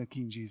throne of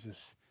King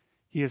Jesus.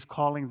 He is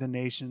calling the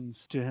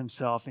nations to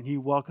himself, and he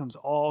welcomes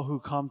all who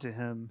come to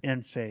him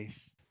in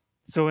faith.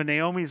 So in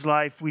Naomi's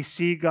life, we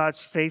see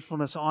God's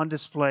faithfulness on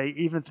display,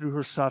 even through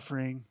her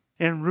suffering.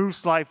 In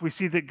Ruth's life, we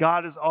see that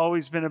God has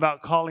always been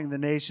about calling the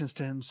nations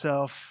to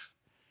himself.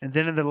 And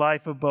then in the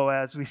life of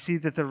Boaz, we see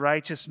that the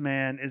righteous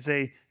man is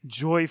a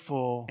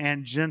joyful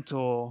and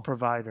gentle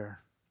provider.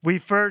 We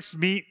first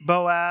meet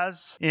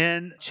Boaz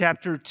in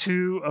chapter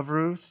 2 of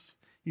Ruth.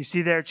 You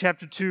see there,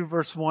 chapter 2,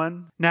 verse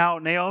 1. Now,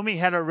 Naomi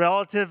had a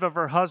relative of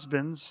her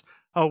husband's,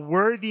 a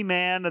worthy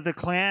man of the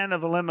clan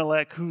of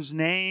Elimelech, whose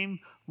name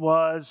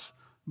was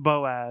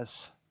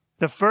Boaz.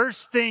 The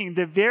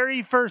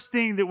very first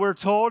thing that we're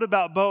told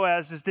about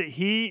Boaz is that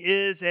he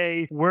is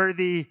a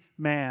worthy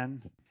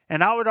man.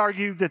 And I would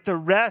argue that the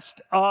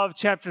rest of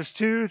chapters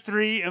 2,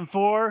 3, and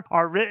 4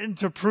 are written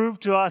to prove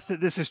to us that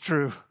this is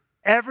true.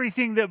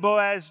 Everything that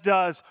Boaz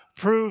does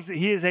proves that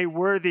he is a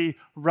worthy,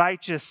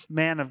 righteous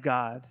man of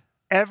God.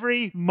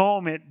 Every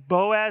moment,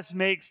 Boaz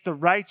makes the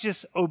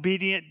righteous,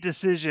 obedient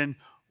decision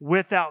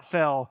without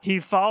fail. He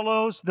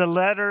follows the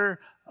letter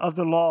of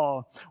the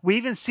law. We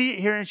even see it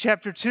here in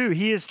chapter 2.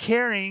 He is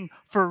caring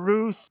for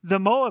Ruth the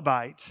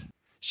Moabite.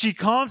 She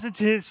comes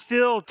into his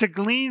field to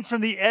glean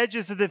from the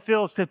edges of the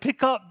fields, to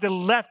pick up the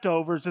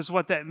leftovers is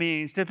what that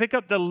means, to pick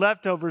up the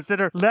leftovers that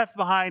are left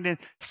behind and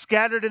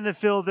scattered in the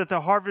field that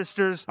the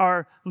harvesters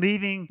are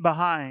leaving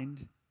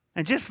behind.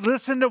 And just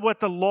listen to what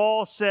the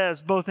law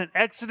says, both in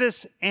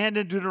Exodus and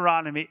in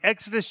Deuteronomy.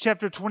 Exodus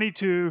chapter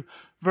 22,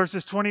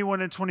 verses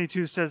 21 and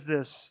 22 says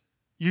this: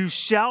 "You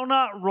shall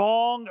not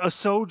wrong a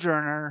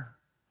sojourner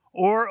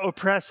or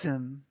oppress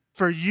him,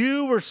 for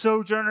you were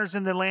sojourners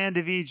in the land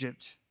of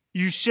Egypt.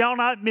 You shall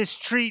not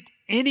mistreat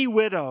any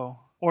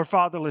widow or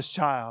fatherless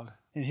child."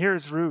 And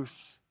here's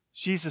Ruth.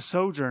 She's a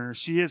sojourner.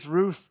 She is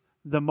Ruth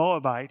the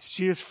Moabite.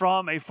 She is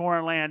from a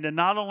foreign land. And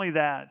not only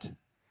that,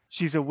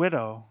 she's a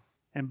widow.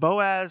 And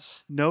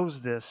Boaz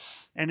knows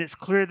this. And it's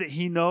clear that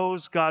he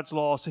knows God's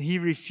law. So he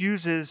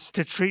refuses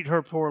to treat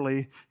her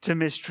poorly, to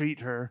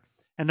mistreat her.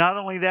 And not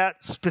only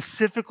that,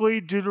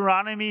 specifically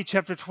Deuteronomy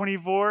chapter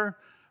 24,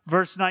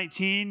 verse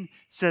 19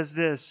 says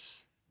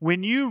this: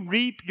 "When you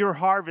reap your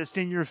harvest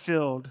in your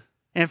field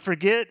and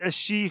forget a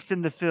sheaf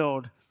in the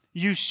field,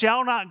 you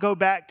shall not go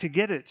back to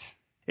get it.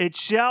 It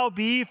shall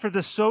be for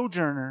the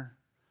sojourner,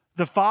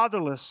 the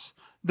fatherless,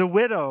 the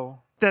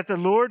widow, that the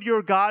Lord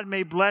your God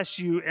may bless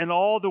you in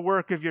all the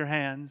work of your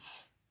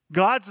hands."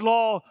 God's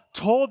law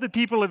told the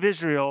people of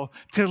Israel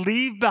to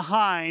leave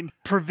behind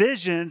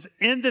provisions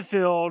in the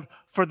field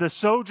for the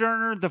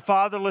sojourner, the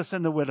fatherless,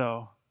 and the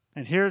widow.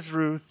 And here's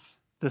Ruth,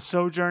 the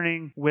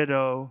sojourning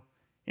widow,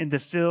 in the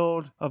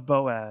field of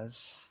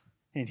Boaz.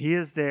 And he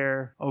is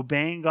there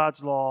obeying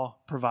God's law,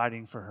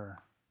 providing for her.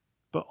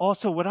 But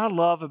also what I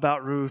love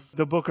about Ruth,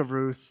 the book of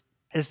Ruth,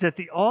 is that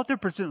the author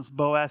presents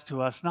Boaz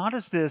to us not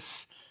as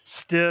this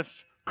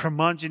stiff,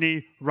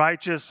 curmudgeon-y,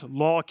 righteous,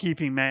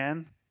 law-keeping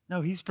man.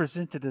 No, he's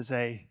presented as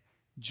a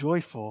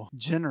joyful,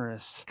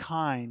 generous,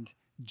 kind,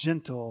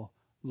 gentle,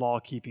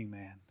 law-keeping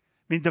man.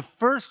 I mean, the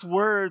first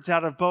words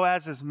out of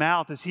Boaz's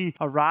mouth as he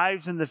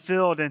arrives in the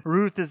field, and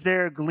Ruth is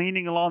there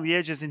gleaning along the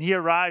edges, and he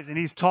arrives and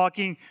he's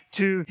talking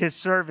to his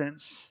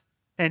servants.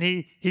 And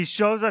he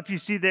shows up, you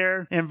see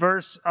there in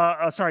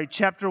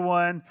chapter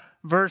 1,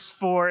 verse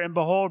 4, "And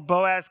behold,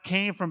 Boaz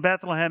came from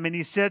Bethlehem, and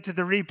he said to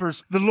the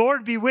reapers, 'The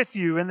Lord be with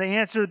you.' And they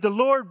answered, 'The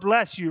Lord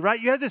bless you,'" right?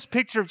 You have this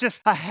picture of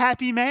just a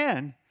happy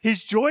man.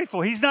 He's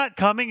joyful. He's not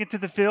coming into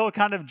the field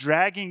kind of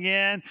dragging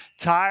in,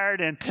 tired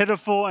and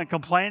pitiful and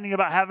complaining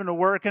about having to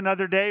work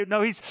another day.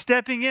 No, he's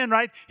stepping in,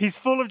 right? He's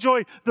full of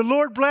joy. "The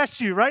Lord bless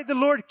you," right? "The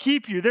Lord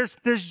keep you."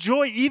 There's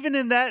joy even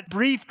in that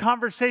brief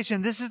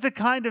conversation. This is the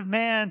kind of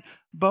man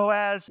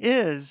Boaz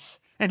is.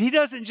 And he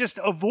doesn't just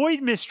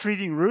avoid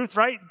mistreating Ruth,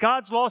 right?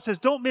 God's law says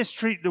don't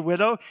mistreat the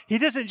widow. He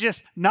doesn't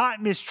just not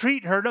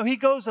mistreat her. No, he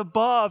goes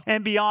above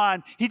and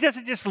beyond. He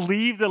doesn't just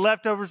leave the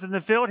leftovers in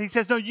the field. He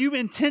says, no, you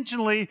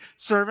intentionally,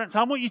 servants,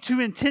 I want you to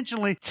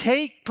intentionally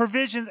take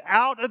provisions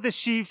out of the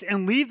sheaves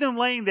and leave them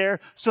laying there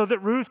so that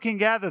Ruth can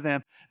gather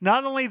them.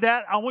 Not only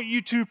that, I want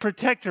you to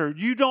protect her.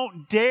 You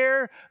don't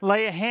dare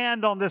lay a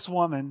hand on this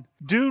woman.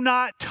 Do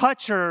not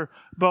touch her,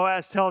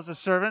 Boaz tells his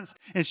servants.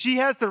 And she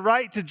has the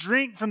right to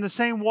drink from the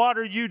same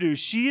water you do.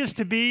 She is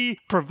to be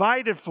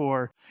provided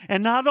for.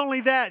 And not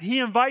only that, he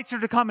invites her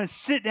to come and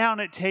sit down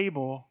at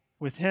table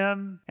with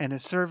him and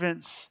his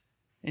servants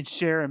and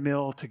share a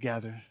meal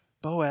together.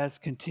 Boaz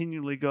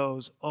continually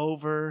goes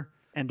over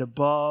and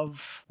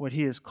above what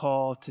he is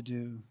called to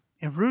do.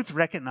 And Ruth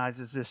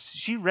recognizes this.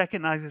 She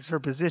recognizes her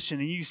position.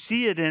 And you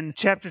see it in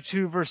chapter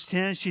 2, verse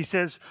 10. She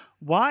says,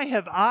 "Why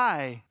have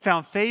I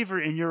found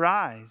favor in your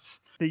eyes,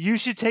 that you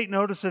should take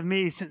notice of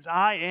me, since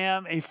I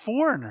am a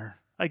foreigner?"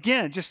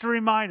 Again, just a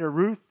reminder,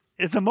 Ruth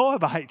is a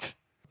Moabite.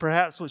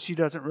 Perhaps what she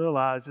doesn't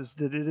realize is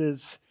that it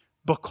is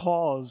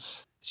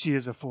because she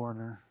is a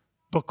foreigner,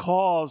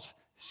 because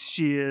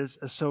she is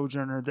a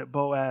sojourner, that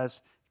Boaz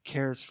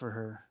cares for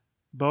her.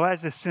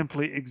 Boaz is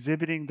simply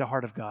exhibiting the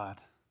heart of God.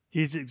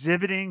 He's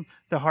exhibiting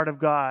the heart of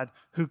God,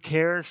 who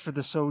cares for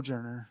the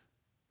sojourner,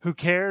 who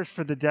cares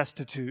for the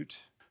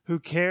destitute, who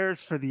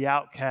cares for the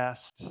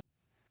outcast.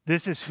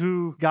 This is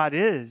who God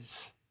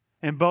is.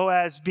 And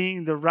Boaz,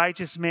 being the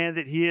righteous man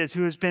that he is,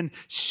 who has been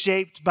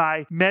shaped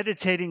by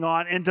meditating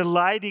on and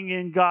delighting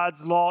in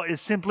God's law, is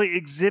simply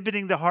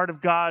exhibiting the heart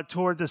of God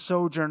toward the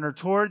sojourner,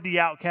 toward the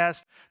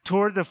outcast,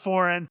 toward the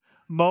foreign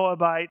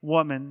Moabite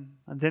woman.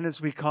 And then as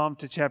we come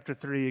to chapter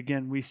 3,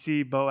 again, we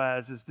see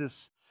Boaz as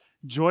this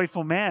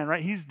joyful man,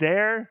 right? He's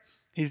there.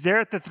 He's there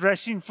at the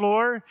threshing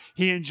floor.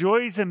 He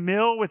enjoys a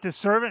meal with his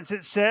servants.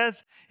 It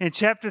says in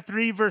chapter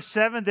 3, verse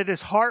 7, that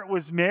his heart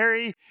was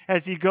merry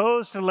as he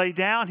goes to lay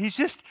down. He's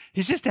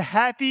just a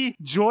happy,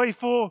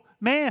 joyful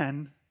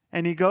man.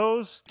 And he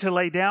goes to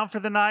lay down for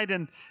the night,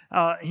 and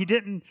he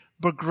didn't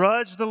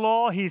begrudge the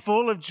law. He's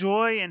full of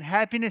joy and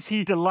happiness.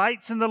 He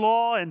delights in the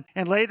law.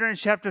 And later in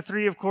chapter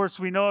 3, of course,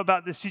 we know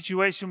about the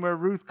situation where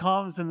Ruth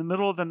comes in the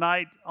middle of the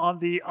night on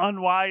the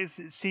unwise,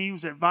 it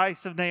seems,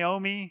 advice of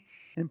Naomi,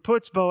 and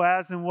puts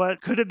Boaz in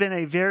what could have been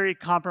a very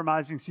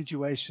compromising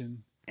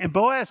situation. And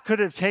Boaz could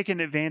have taken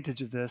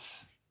advantage of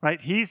this, right?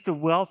 He's the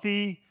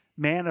wealthy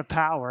man of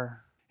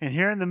power. And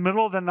here in the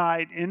middle of the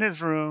night in his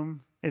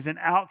room is an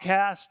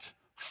outcast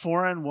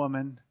foreign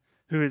woman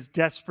who is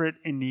desperate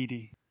and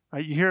needy.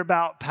 Right? You hear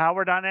about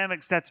power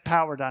dynamics, that's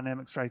power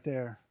dynamics right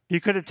there. He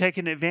could have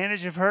taken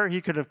advantage of her.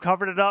 He could have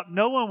covered it up.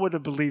 No one would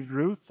have believed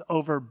Ruth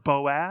over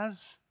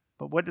Boaz.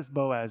 But what does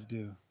Boaz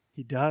do?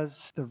 He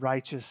does the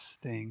righteous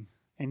thing.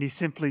 And he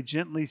simply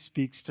gently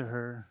speaks to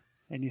her.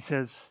 And he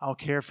says, I'll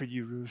care for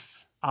you,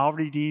 Ruth. I'll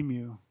redeem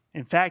you.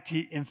 In fact,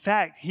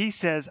 he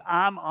says,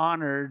 I'm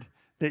honored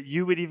that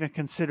you would even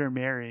consider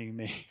marrying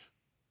me.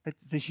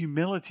 It's the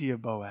humility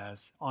of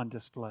Boaz on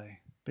display.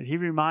 But he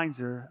reminds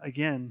her,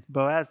 again,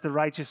 Boaz, the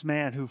righteous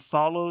man who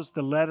follows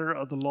the letter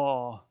of the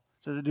law,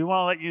 says, I do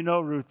want to let you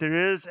know, Ruth,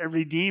 there is a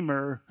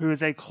Redeemer who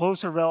is a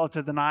closer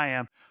relative than I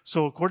am.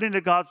 So according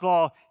to God's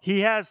law,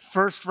 he has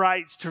first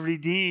rights to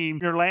redeem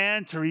your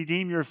land, to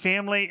redeem your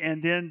family,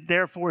 and then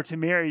therefore to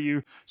marry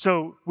you.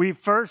 So we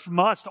first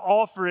must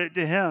offer it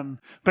to him.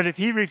 But if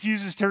he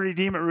refuses to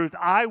redeem it, Ruth,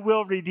 I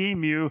will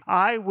redeem you.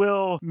 I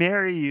will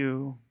marry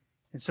you.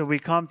 And so we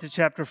come to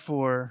chapter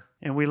 4,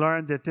 and we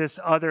learn that this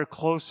other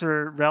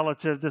closer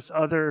relative, this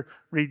other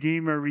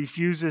Redeemer,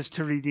 refuses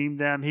to redeem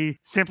them. He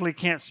simply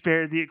can't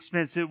spare the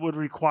expense it would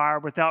require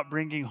without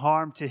bringing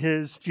harm to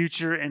his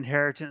future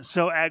inheritance.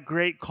 So at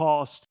great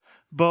cost,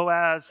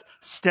 Boaz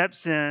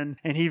steps in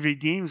and he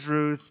redeems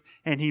Ruth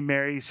and he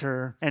marries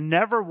her. And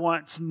never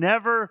once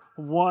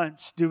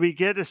do we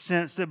get a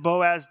sense that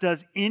Boaz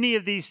does any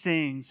of these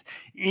things,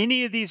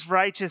 any of these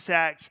righteous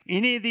acts,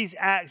 any of these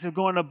acts of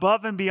going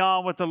above and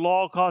beyond what the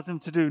law calls him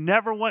to do.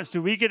 Never once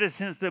do we get a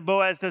sense that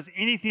Boaz does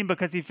anything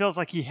because he feels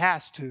like he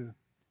has to.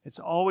 It's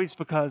always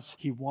because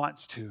he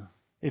wants to.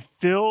 It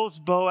fills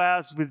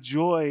Boaz with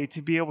joy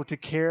to be able to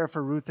care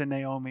for Ruth and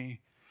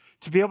Naomi,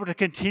 to be able to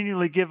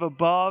continually give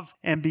above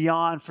and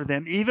beyond for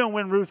them. Even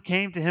when Ruth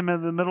came to him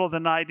in the middle of the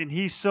night and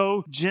he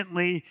so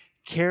gently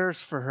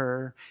cares for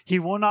her, he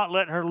will not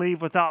let her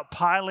leave without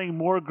piling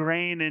more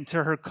grain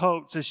into her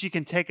coat so she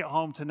can take it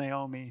home to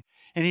Naomi.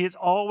 And he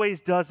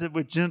always does it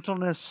with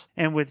gentleness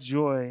and with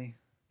joy.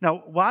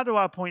 Now, why do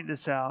I point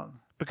this out?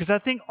 Because I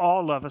think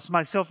all of us,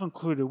 myself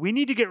included, we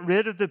need to get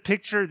rid of the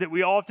picture that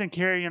we often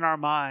carry in our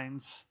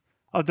minds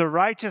of the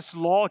righteous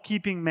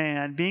law-keeping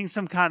man being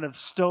some kind of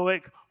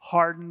stoic,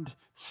 hardened,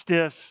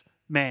 stiff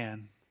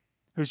man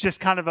who's just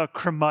kind of a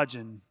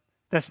curmudgeon.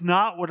 That's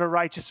not what a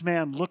righteous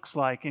man looks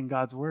like in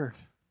God's word.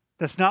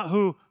 That's not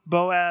who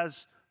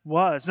Boaz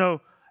was.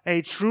 No,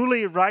 a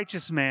truly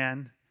righteous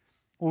man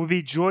will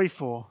be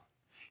joyful.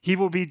 He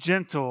will be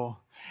gentle.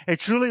 A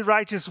truly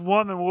righteous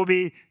woman will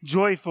be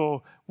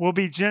joyful, will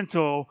be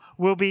gentle,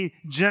 will be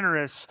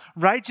generous.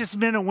 Righteous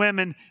men and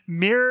women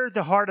mirror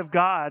the heart of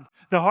God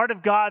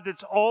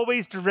that's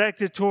always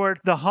directed toward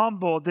the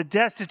humble, the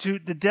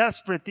destitute, the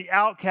desperate, the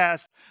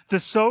outcast, the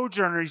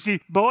sojourner. You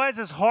see,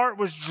 Boaz's heart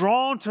was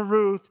drawn to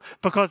Ruth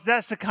because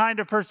that's the kind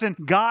of person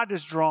God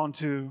is drawn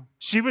to.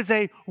 She was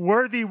a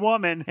worthy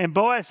woman, and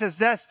Boaz says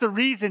that's the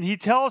reason. He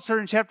tells her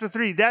in chapter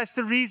 3, that's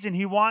the reason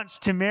he wants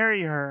to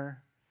marry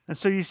her. And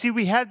so you see,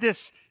 we have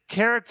this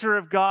character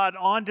of God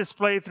on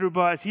display through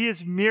Boaz. He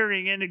is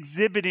mirroring and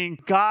exhibiting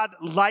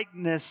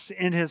God-likeness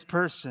in his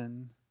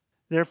person.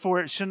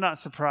 Therefore, it should not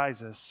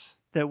surprise us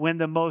that when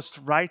the most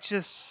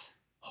righteous,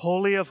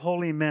 holy of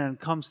holy men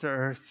comes to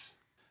earth,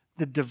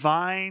 the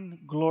divine,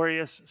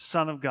 glorious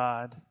Son of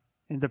God,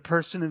 in the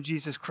person of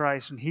Jesus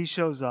Christ, when he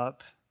shows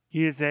up,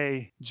 he is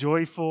a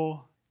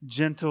joyful,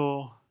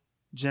 gentle,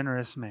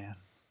 generous man.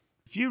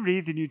 If you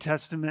read the New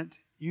Testament,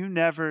 you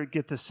never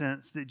get the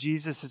sense that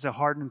Jesus is a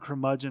hardened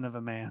curmudgeon of a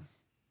man.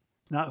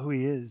 It's not who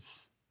he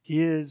is. He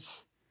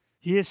is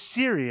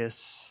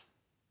serious,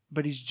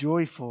 but he's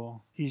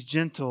joyful. He's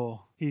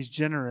gentle. He's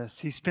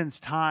generous. He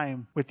spends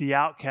time with the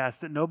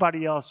outcast that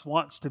nobody else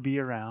wants to be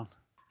around.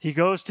 He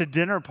goes to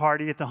dinner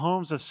party at the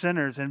homes of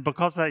sinners, and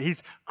because of that,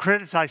 he's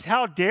criticized.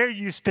 How dare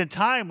you spend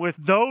time with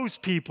those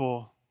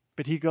people?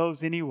 But he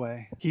goes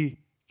anyway. He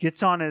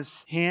gets on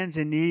his hands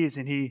and knees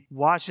and he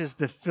washes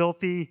the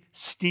filthy,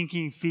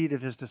 stinking feet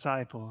of his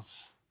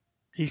disciples.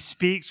 He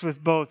speaks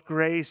with both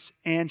grace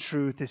and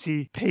truth as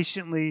he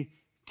patiently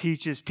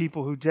teaches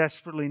people who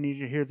desperately need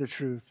to hear the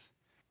truth.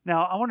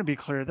 Now, I want to be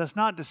clear. That's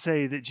not to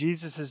say that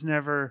Jesus is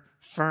never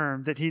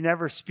firm, that he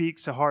never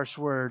speaks a harsh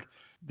word.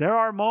 There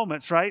are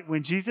moments, right,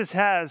 when Jesus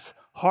has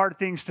hard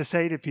things to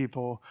say to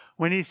people,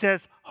 when he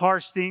says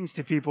harsh things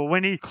to people,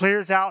 when he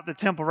clears out the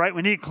temple, right,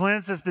 when he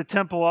cleanses the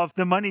temple of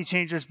the money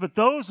changers. But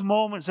those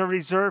moments are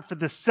reserved for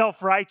the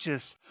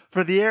self-righteous,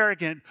 for the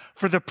arrogant,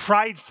 for the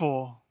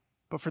prideful.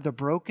 But for the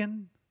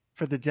broken,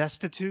 for the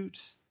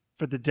destitute,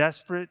 for the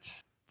desperate,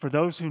 for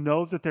those who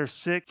know that they're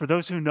sick, for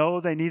those who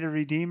know they need a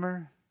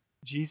redeemer,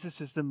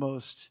 Jesus is the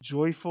most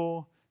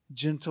joyful,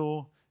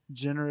 gentle,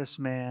 generous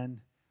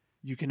man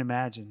you can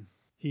imagine.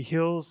 He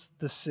heals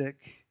the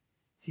sick.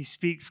 He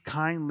speaks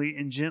kindly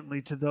and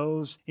gently to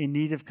those in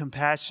need of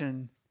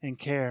compassion and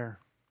care.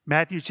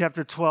 Matthew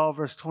chapter 12,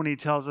 verse 20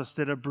 tells us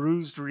that a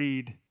bruised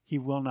reed he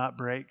will not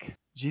break.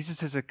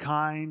 Jesus is a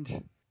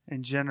kind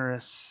and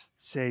generous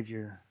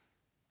Savior.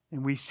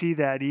 And we see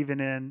that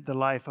even in the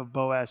life of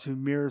Boaz, who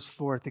mirrors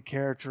forth the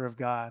character of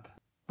God.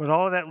 But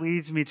all of that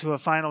leads me to a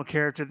final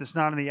character that's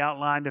not in the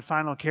outline, a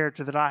final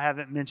character that I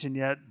haven't mentioned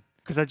yet,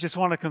 because I just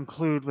want to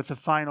conclude with the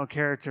final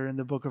character in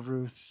the book of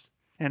Ruth.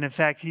 And in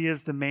fact, he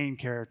is the main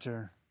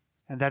character,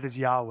 and that is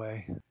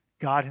Yahweh,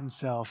 God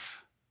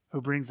himself,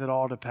 who brings it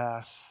all to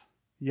pass.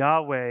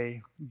 Yahweh,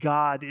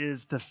 God,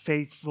 is the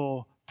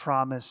faithful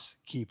promise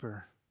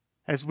keeper.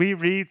 As we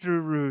read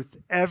through Ruth,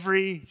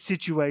 every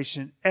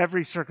situation,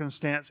 every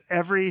circumstance,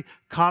 every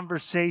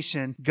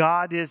conversation,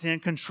 God is in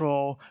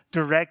control,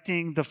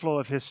 directing the flow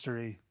of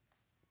history.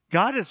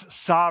 God is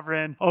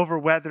sovereign over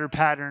weather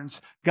patterns.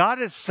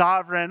 God is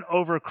sovereign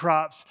over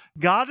crops.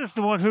 God is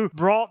the one who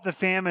brought the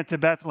famine to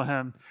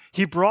Bethlehem.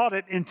 He brought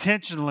it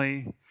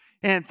intentionally.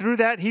 And through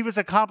that, he was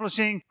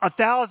accomplishing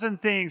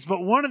 1,000 things.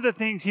 But one of the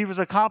things he was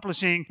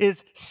accomplishing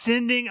is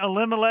sending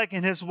Elimelech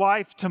and his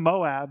wife to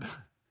Moab.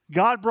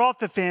 God brought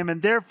the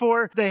famine.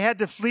 Therefore, they had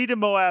to flee to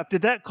Moab.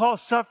 Did that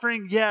cause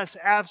suffering? Yes,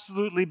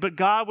 absolutely. But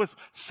God was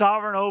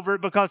sovereign over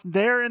it, because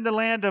there in the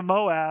land of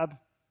Moab,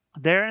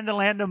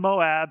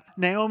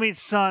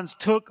 Naomi's sons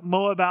took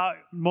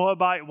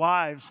Moabite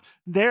wives.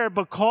 There,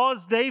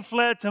 because they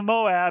fled to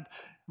Moab,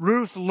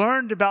 Ruth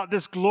learned about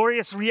this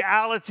glorious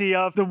reality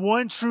of the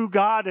one true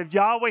God, of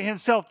Yahweh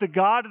himself, the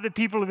God of the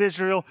people of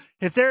Israel.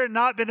 If there had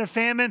not been a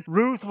famine,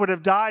 Ruth would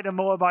have died a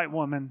Moabite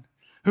woman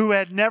who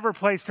had never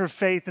placed her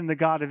faith in the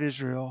God of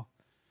Israel.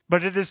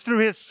 But it is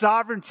through his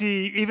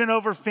sovereignty, even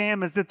over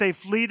famines, that they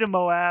flee to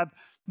Moab,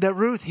 that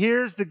Ruth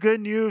hears the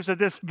good news of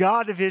this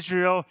God of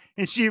Israel,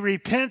 and she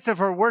repents of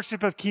her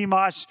worship of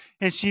Chemosh,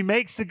 and she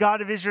makes the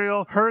God of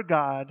Israel her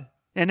God.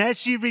 And as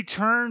she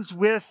returns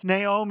with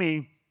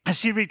Naomi, as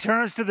she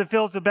returns to the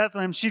fields of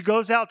Bethlehem, she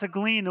goes out to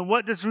glean. And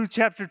what does Ruth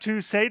chapter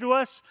 2 say to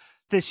us?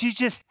 That she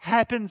just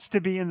happens to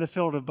be in the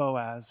field of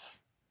Boaz.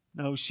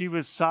 No, she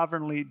was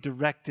sovereignly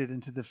directed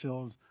into the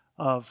field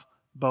of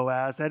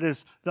Boaz. That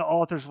is the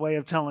author's way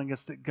of telling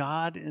us that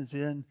God is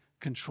in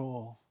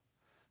control.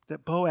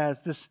 That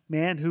Boaz, this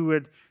man who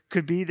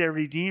could be their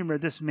redeemer,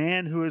 this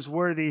man who is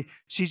worthy,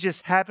 she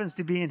just happens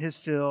to be in his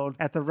field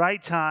at the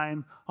right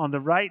time, on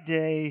the right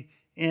day,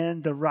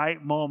 in the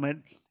right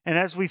moment. And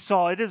as we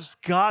saw, it is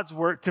God's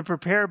work to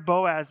prepare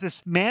Boaz,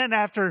 this man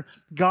after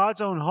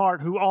God's own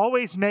heart, who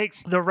always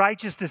makes the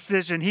righteous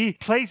decision. He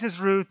places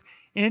Ruth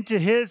into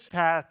his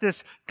path,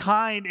 this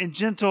kind and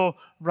gentle,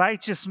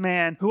 righteous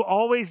man who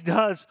always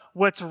does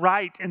what's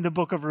right in the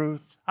book of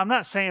Ruth. I'm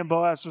not saying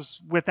Boaz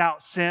was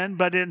without sin,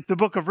 but in the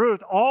book of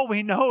Ruth, all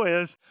we know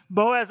is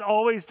Boaz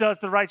always does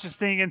the righteous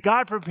thing. And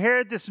God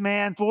prepared this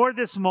man for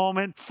this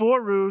moment,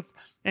 for Ruth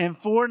and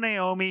for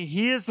Naomi.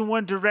 He is the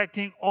one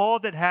directing all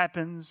that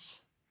happens,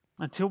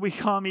 until we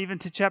come even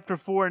to chapter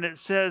 4, and it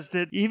says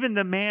that even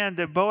the man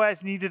that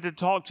Boaz needed to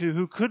talk to,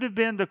 who could have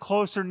been the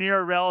closer,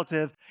 nearer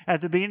relative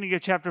at the beginning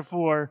of chapter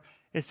 4,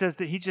 it says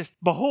that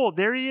behold,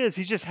 there he is.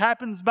 He just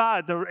happens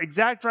by, the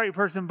exact right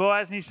person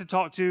Boaz needs to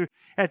talk to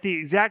at the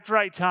exact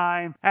right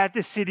time at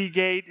the city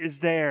gate is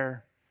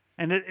there.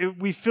 And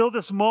we feel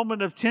this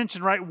moment of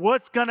tension, right?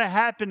 What's going to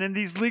happen in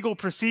these legal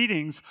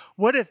proceedings?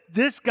 What if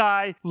this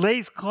guy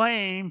lays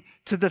claim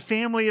to the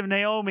family of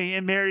Naomi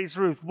and marries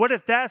Ruth? What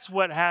if that's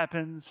what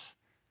happens?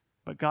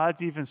 But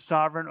God's even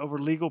sovereign over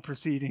legal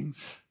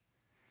proceedings.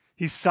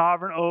 He's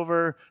sovereign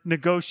over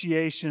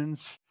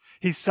negotiations.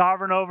 He's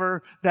sovereign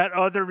over that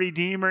other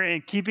redeemer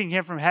and keeping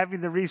him from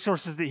having the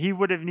resources that he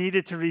would have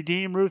needed to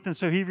redeem Ruth. And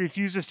so he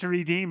refuses to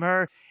redeem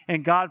her.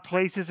 And God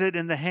places it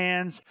in the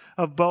hands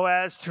of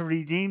Boaz to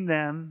redeem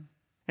them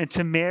and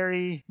to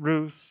marry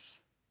Ruth.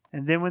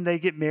 And then when they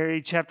get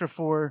married, chapter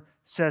 4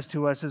 says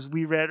to us, as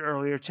we read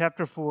earlier,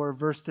 chapter 4,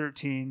 verse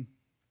 13,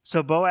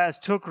 so Boaz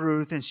took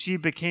Ruth and she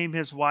became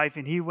his wife,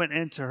 and he went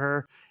into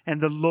her, and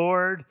the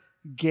Lord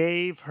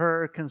gave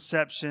her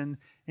conception,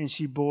 and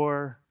she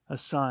bore a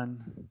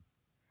son.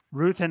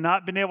 Ruth had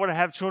not been able to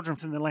have children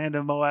in the land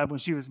of Moab when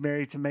she was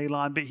married to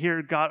Mahlon, but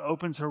here God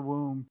opens her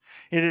womb.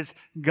 It is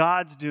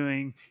God's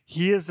doing.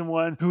 He is the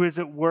one who is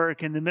at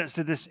work in the midst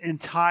of this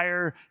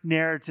entire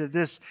narrative,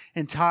 this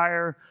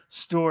entire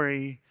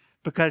story,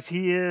 because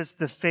he is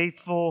the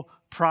faithful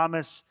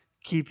promise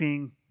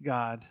keeping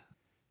God.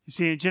 You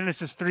see, in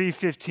Genesis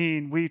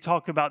 3:15, we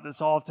talk about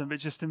this often, but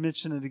just to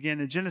mention it again,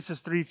 in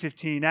Genesis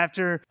 3:15,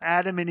 after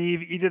Adam and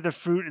Eve eat of the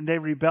fruit and they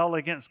rebel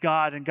against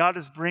God, and God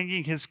is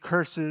bringing his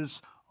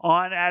curses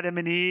on Adam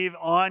and Eve,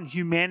 on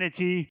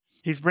humanity.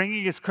 He's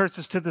bringing his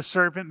curses to the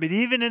serpent, but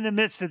even in the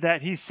midst of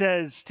that, he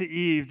says to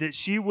Eve that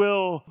she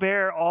will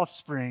bear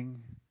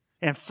offspring,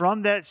 and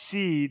from that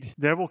seed,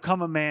 there will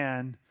come a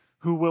man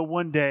who will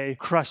one day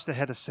crush the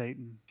head of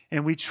Satan.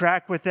 And we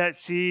track with that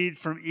seed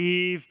from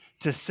Eve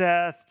to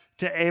Seth,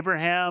 to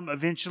Abraham,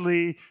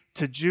 eventually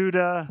to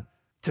Judah,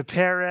 to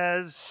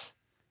Perez,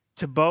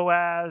 to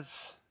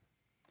Boaz,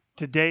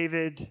 to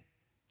David,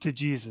 to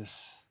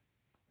Jesus.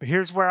 But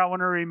here's where I want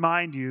to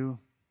remind you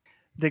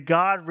that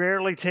God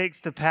rarely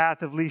takes the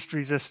path of least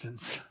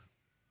resistance,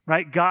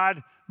 right?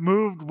 God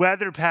moved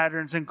weather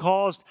patterns and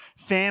caused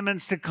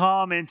famines to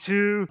come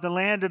into the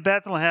land of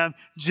Bethlehem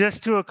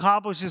just to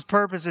accomplish his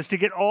purposes, to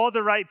get all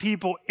the right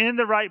people in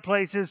the right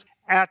places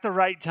at the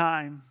right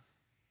time.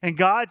 And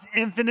God's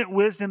infinite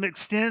wisdom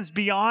extends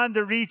beyond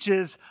the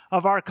reaches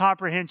of our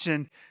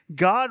comprehension.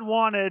 God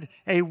wanted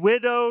a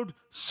widowed,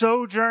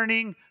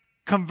 sojourning,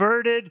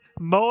 converted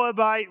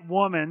Moabite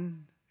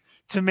woman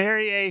to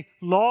marry a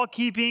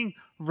law-keeping,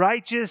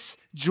 righteous,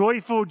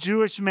 joyful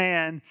Jewish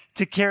man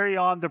to carry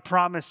on the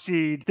promised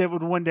seed that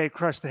would one day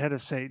crush the head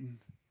of Satan.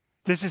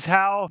 This is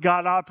how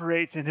God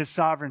operates in his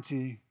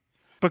sovereignty,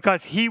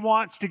 because he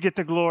wants to get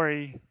the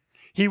glory.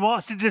 He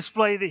wants to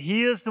display that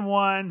he is the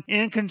one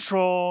in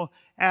control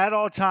at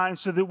all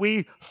times, so that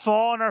we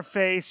fall on our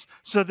face,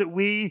 so that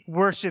we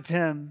worship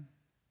him.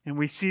 And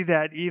we see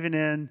that even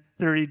in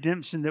the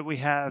redemption that we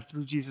have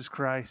through Jesus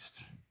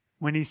Christ,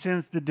 when he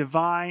sends the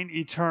divine,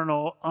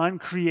 eternal,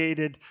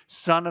 uncreated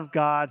Son of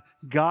God,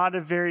 God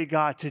of very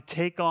God, to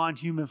take on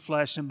human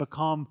flesh and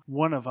become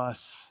one of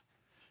us,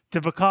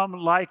 to become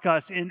like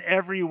us in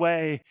every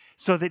way,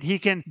 so that he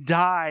can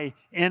die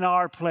in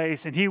our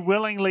place. And he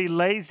willingly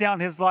lays down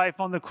his life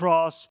on the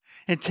cross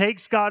and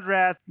takes God's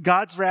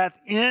wrath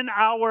in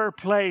our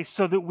place,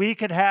 so that we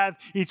could have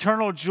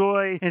eternal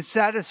joy and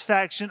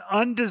satisfaction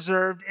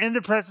undeserved in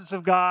the presence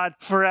of God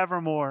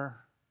forevermore.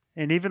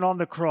 And even on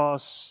the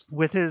cross,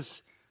 with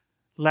his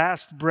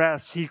last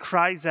breaths, he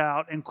cries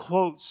out and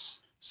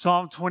quotes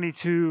Psalm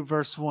 22,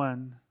 verse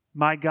 1.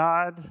 My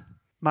God,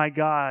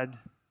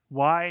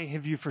 why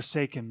have you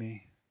forsaken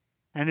me?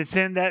 And it's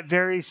in that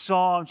very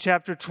Psalm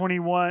chapter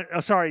 22,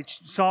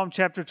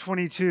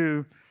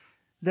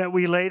 that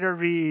we later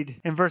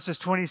read in verses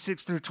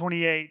 26 through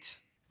 28.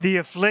 The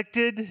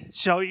afflicted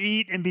shall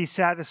eat and be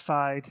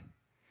satisfied.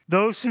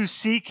 Those who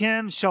seek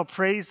him shall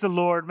praise the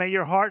Lord. May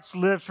your hearts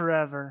live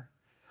forever.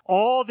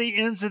 All the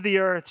ends of the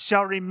earth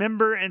shall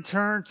remember and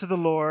turn to the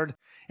Lord,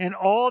 and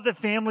all the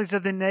families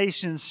of the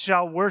nations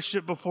shall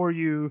worship before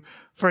you.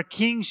 For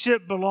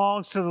kingship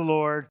belongs to the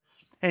Lord,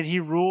 and he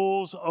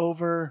rules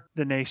over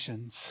the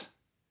nations.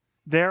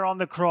 There on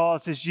the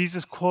cross, as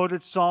Jesus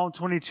quoted Psalm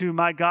 22,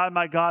 my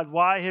God,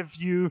 why have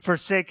you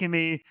forsaken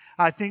me?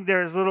 I think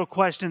there is little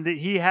question that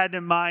he had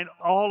in mind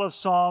all of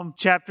Psalm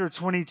chapter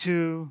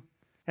 22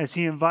 as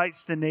he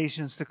invites the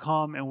nations to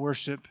come and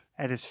worship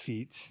at his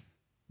feet.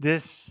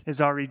 This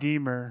is our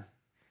Redeemer.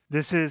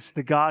 This is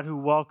the God who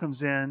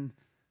welcomes in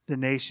the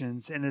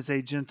nations and is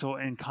a gentle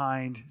and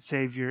kind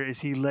Savior as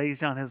he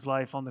lays down his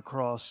life on the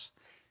cross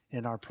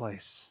in our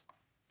place.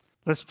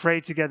 Let's pray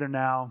together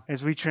now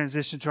as we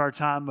transition to our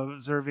time of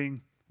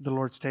observing the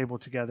Lord's table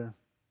together.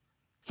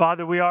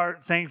 Father, we are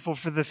thankful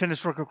for the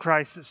finished work of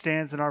Christ that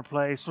stands in our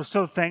place. We're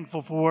so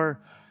thankful for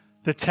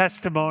the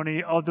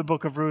testimony of the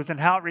book of Ruth and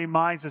how it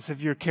reminds us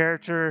of your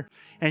character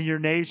and your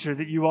nature,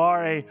 that you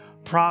are a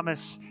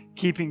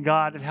promise-keeping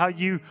God, and how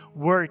you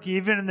work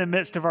even in the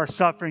midst of our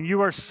suffering.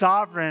 You are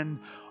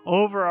sovereign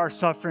over our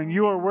suffering.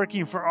 You are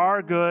working for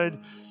our good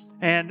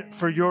and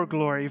for your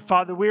glory.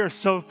 Father, we are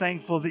so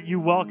thankful that you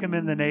welcome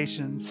in the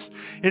nations.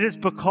 It is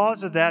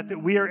because of that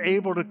we are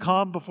able to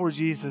come before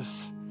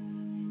Jesus,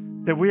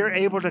 that we are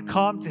able to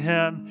come to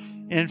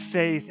him in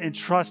faith and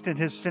trust in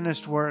his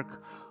finished work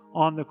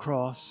on the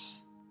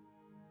cross.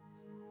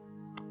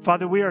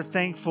 Father, we are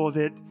thankful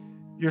that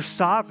you're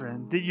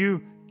sovereign, that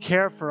you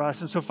care for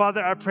us. And so,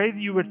 Father, I pray that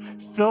you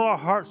would fill our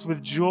hearts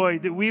with joy,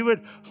 that we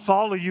would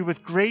follow you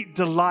with great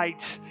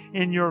delight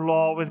in your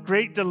law, with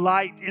great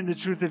delight in the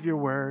truth of your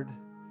word,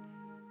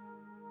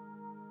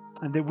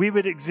 and that we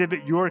would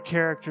exhibit your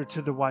character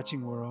to the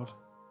watching world.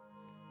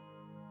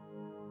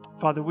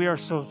 Father, we are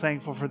so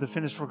thankful for the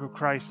finished work of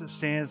Christ that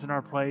stands in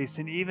our place.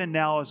 And even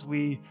now as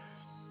we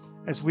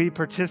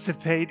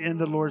participate in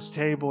the Lord's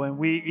table and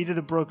we eat of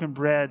the broken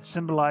bread,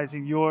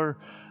 symbolizing your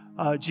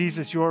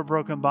Jesus, your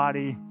broken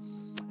body,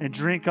 and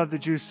drink of the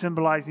juice,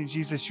 symbolizing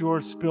Jesus,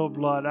 your spilled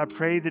blood, I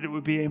pray that it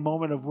would be a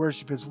moment of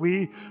worship as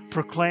we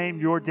proclaim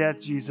your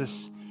death,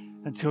 Jesus,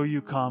 until you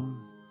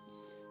come.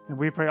 And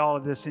we pray all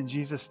of this in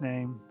Jesus'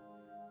 name.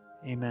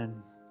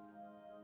 Amen.